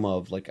sum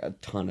of, like, a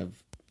ton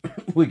of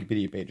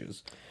Wikipedia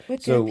pages.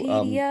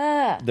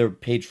 Wikipedia. So, their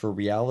page for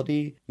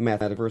reality,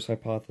 mathematical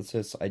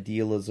hypothesis,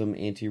 idealism,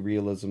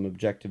 anti-realism,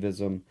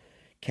 objectivism,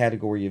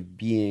 category of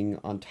being,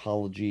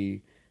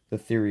 ontology, the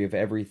theory of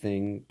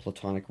everything,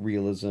 Platonic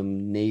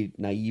realism,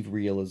 naive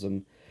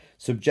realism,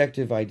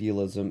 subjective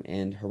idealism,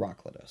 and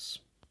Heraclitus.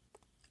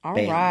 All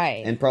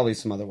right. And probably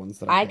some other ones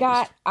that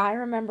I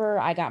remember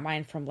I got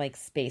mine from like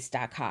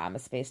space.com, a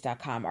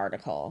space.com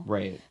article.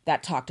 Right.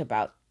 That talked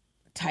about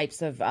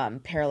types of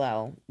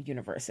parallel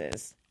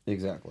universes.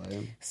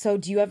 Exactly. So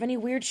do you have any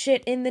weird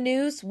shit in the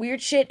news?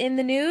 Weird shit in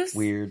the news?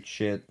 Weird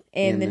shit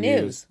in the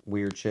news.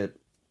 Weird shit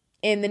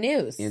in the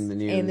news. In the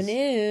news. In the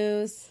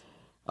news.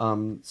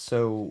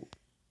 So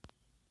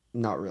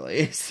not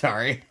really.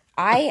 Sorry.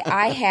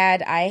 I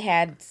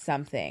had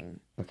something.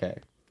 Okay.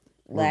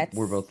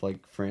 We're both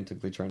like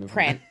frantically trying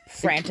to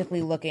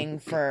frantically looking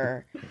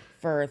for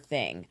a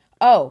thing.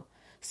 Oh,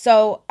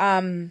 so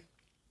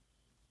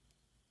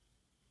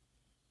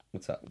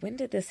what's up? When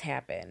did this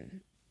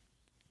happen?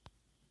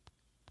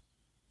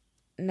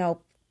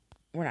 Nope,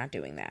 we're not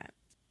doing that.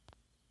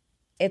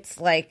 It's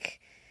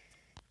like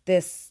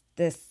this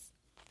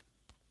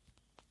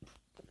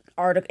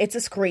article. It's a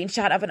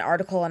screenshot of an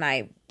article, and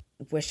I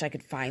wish I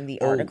could find the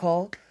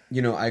article.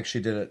 I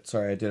actually did it.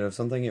 Sorry, I did have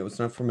something. It was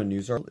not from a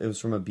news article. It was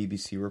from a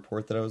BBC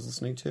report that I was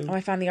listening to. Oh,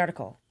 I found the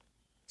article.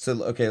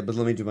 So, okay, but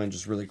let me do mine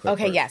just really quick.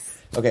 Okay, first.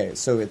 yes. Okay,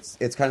 so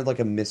it's kind of like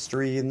a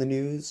mystery in the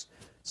news.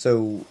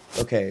 So,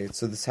 okay,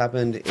 so this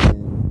happened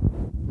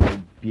in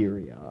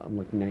Liberia. I'm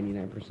like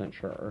 99%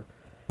 sure.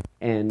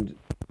 And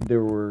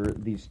there were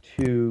these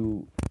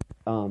two,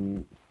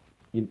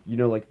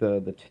 like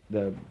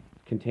the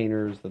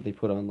containers that they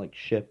put on like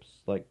ships,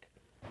 like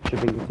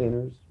shipping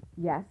containers?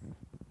 Yes.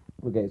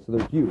 Okay, so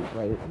they're huge,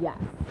 right? Yes.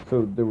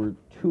 So there were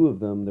two of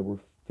them that were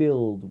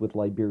filled with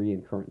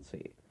Liberian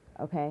currency.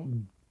 Okay.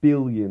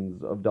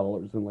 Billions of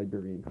dollars in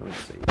Liberian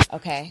currency.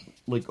 Okay.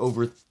 Like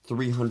over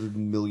 $300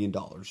 million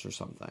or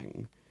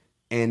something.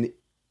 And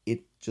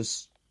it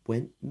just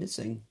went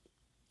missing.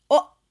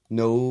 Oh!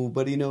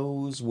 Nobody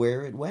knows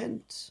where it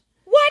went.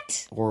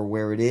 What? Or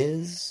where it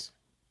is.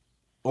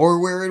 Or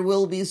where it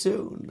will be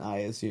soon, I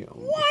assume.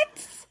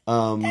 What?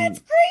 That's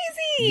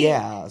crazy!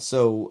 Yeah,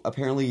 so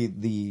apparently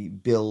the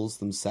bills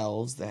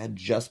themselves that had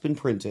just been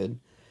printed,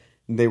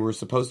 they were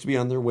supposed to be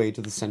on their way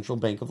to the Central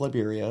Bank of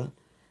Liberia,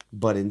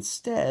 but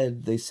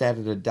instead they sat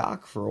at a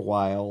dock for a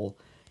while,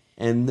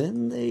 and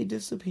then they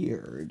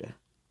disappeared.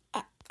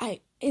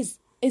 Is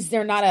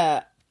there not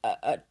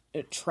a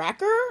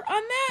tracker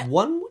on that?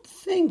 One would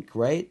think,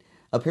 right?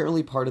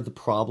 Apparently part of the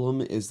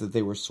problem is that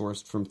they were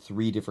sourced from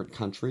 3 different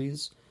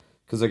countries,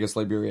 because I guess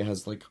Liberia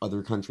has, like,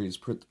 other countries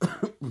print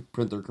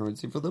their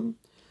currency for them.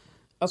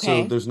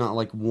 Okay. So there's not,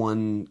 like,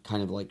 one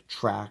kind of, like,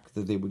 track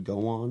that they would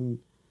go on.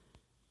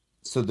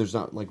 So there's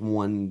not, like,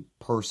 one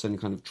person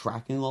kind of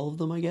tracking all of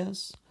them, I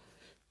guess.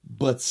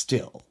 But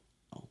still,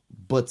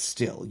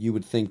 you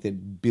would think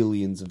that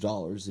billions of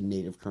dollars in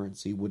native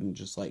currency wouldn't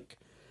just, like,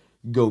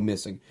 go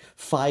missing.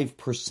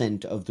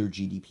 5% of their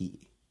GDP.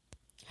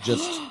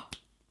 Just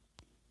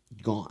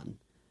gone.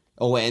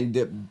 Oh,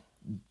 and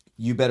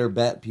you better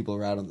bet people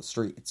are out on the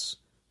streets.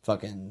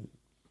 Fucking,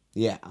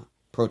 yeah,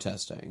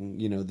 protesting,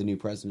 the new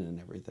president and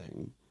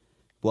everything.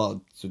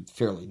 Well, it's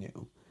fairly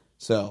new.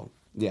 So,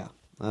 yeah,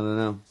 I don't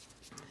know.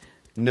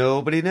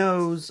 Nobody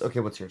knows. Okay,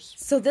 what's yours?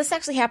 So this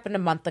actually happened a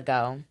month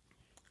ago.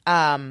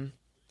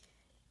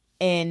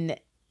 In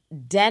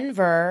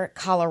Denver,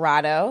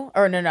 Colorado.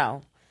 Or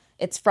no.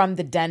 It's from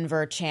the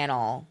Denver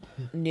Channel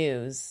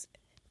News.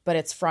 But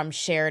it's from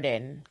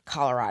Sheridan,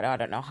 Colorado. I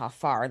don't know how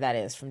far that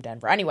is from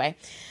Denver. Anyway,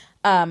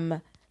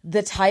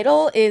 the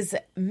title is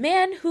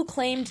Man Who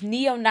Claimed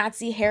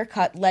Neo-Nazi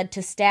Haircut Led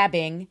to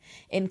Stabbing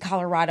in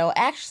Colorado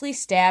Actually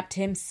Stabbed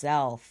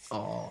Himself.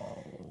 Oh.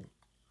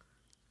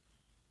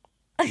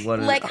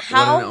 What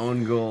an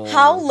own goal.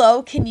 How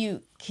low can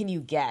you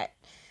get?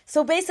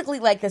 So basically,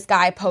 like, this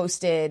guy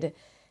posted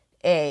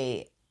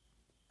a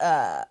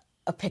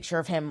picture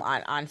of him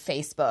on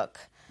Facebook.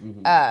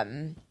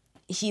 Mm-hmm.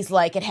 He's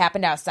like, it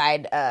happened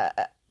outside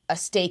a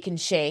Steak and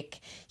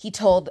Shake. He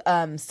told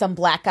some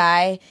black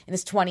guy in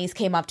his 20s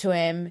came up to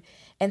him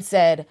and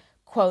said,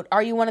 quote,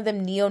 "Are you one of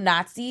them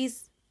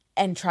neo-Nazis?"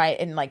 and tried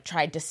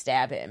to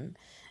stab him.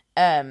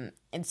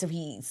 And so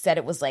he said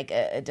it was like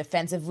a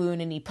defensive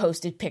wound, and he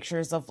posted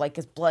pictures of like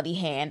his bloody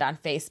hand on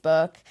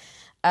Facebook.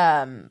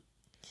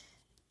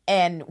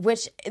 And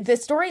which the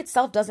story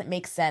itself doesn't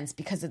make sense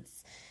because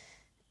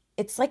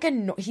it's like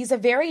he's a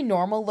very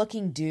normal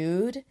looking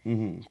dude.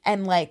 Mm-hmm.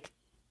 And like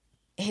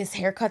his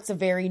haircut's a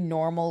very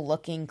normal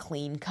looking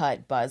clean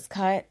cut buzz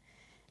cut.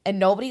 And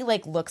nobody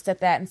like looks at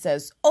that and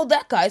says, "Oh,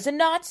 that guy's a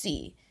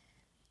Nazi."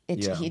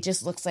 He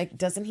just looks like,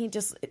 doesn't he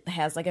just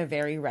has like a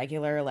very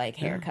regular like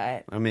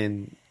haircut? I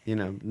mean,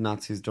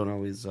 Nazis don't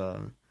always,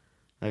 look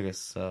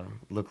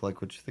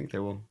like what you think they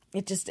will.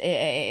 It just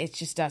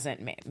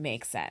doesn't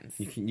make sense.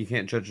 You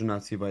can't judge a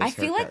Nazi by his I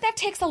feel like that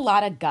takes a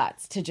lot of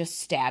guts to just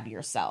stab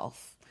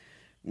yourself.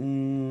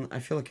 I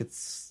feel like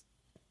it's...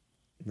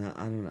 No,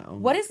 I don't know.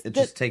 What is it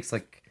just takes,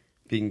 like,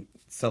 being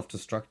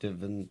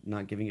self-destructive and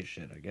not giving a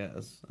shit, I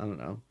guess. I don't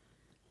know.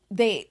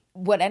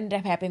 What ended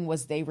up happening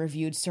was they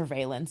reviewed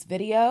surveillance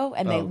video,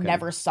 and they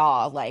never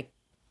saw, like,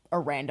 a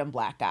random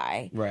black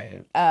guy.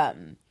 Right.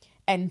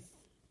 And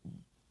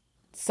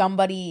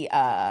somebody,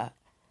 saw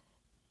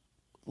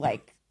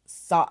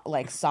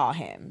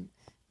him.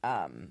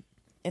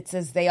 It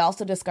says they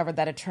also discovered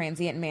that a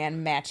transient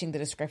man matching the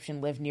description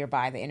lived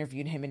nearby. They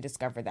interviewed him and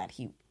discovered that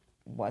he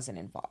wasn't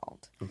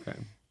involved. Okay.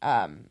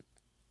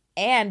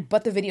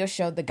 But the video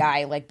showed the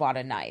guy, like, bought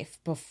a knife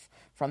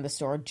from the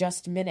store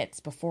just minutes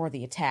before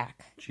the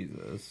attack.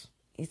 Jesus.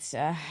 It's,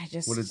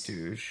 just... What a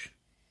douche.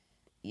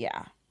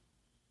 Yeah.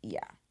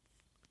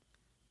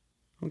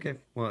 Okay.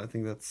 Well, I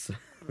think that's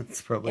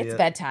probably It's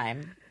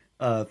bedtime.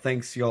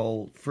 Thanks,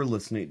 y'all, for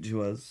listening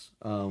to us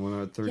on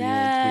our 39th week.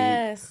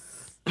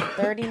 Yes.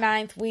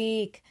 39th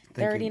week.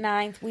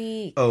 39th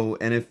week. Oh,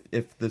 and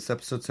if this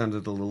episode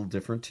sounded a little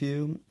different to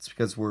you, it's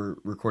because we're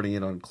recording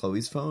it on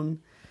Chloe's phone.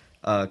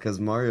 Because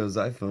Mario's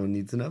iPhone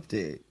needs an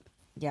update.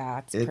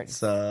 Yeah,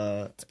 it's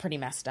pretty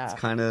messed up. It's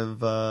kind of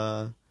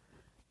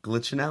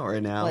glitching out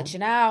right now.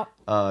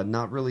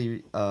 Not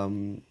really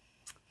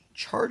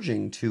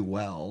charging too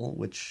well,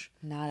 which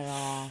not at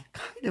all.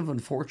 Kind of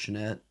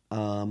unfortunate.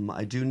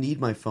 I do need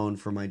my phone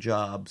for my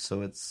job,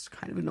 so it's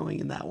kind of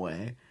annoying in that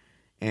way.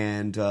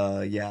 And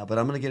but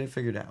I'm gonna get it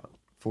figured out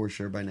for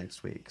sure by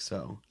next week.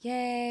 So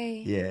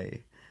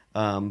yay.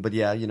 But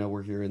yeah,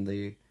 we're here in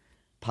the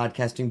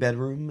podcasting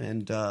bedroom,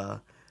 and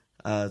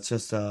it's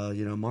just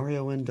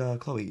Mario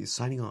and Chloe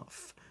signing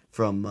off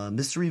from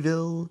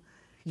Mysteryville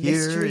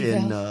here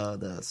in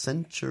the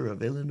center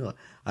of Illinois.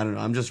 I don't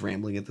know, I'm just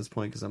rambling at this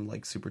point because I'm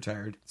like super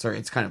tired. Sorry,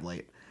 it's kind of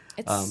late.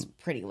 It's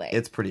pretty late.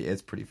 It's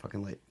pretty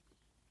fucking late.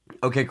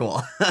 Okay,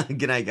 cool.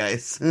 Good night,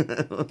 guys.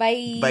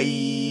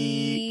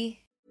 Bye.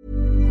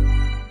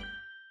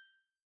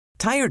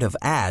 Tired of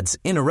ads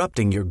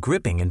interrupting your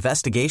gripping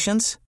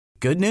investigations?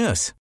 Good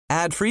news.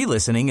 Ad-free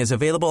listening is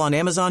available on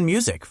Amazon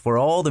Music for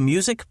all the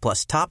music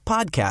plus top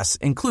podcasts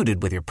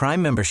included with your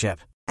Prime membership.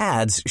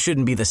 Ads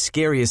shouldn't be the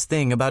scariest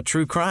thing about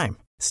true crime.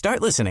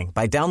 Start listening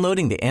by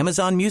downloading the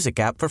Amazon Music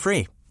app for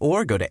free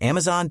or go to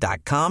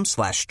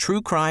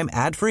amazon.com/truecrime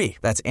ad-free.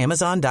 That's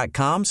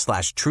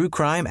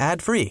amazon.com/truecrime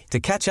ad-free to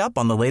catch up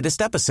on the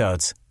latest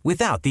episodes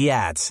without the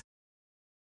ads.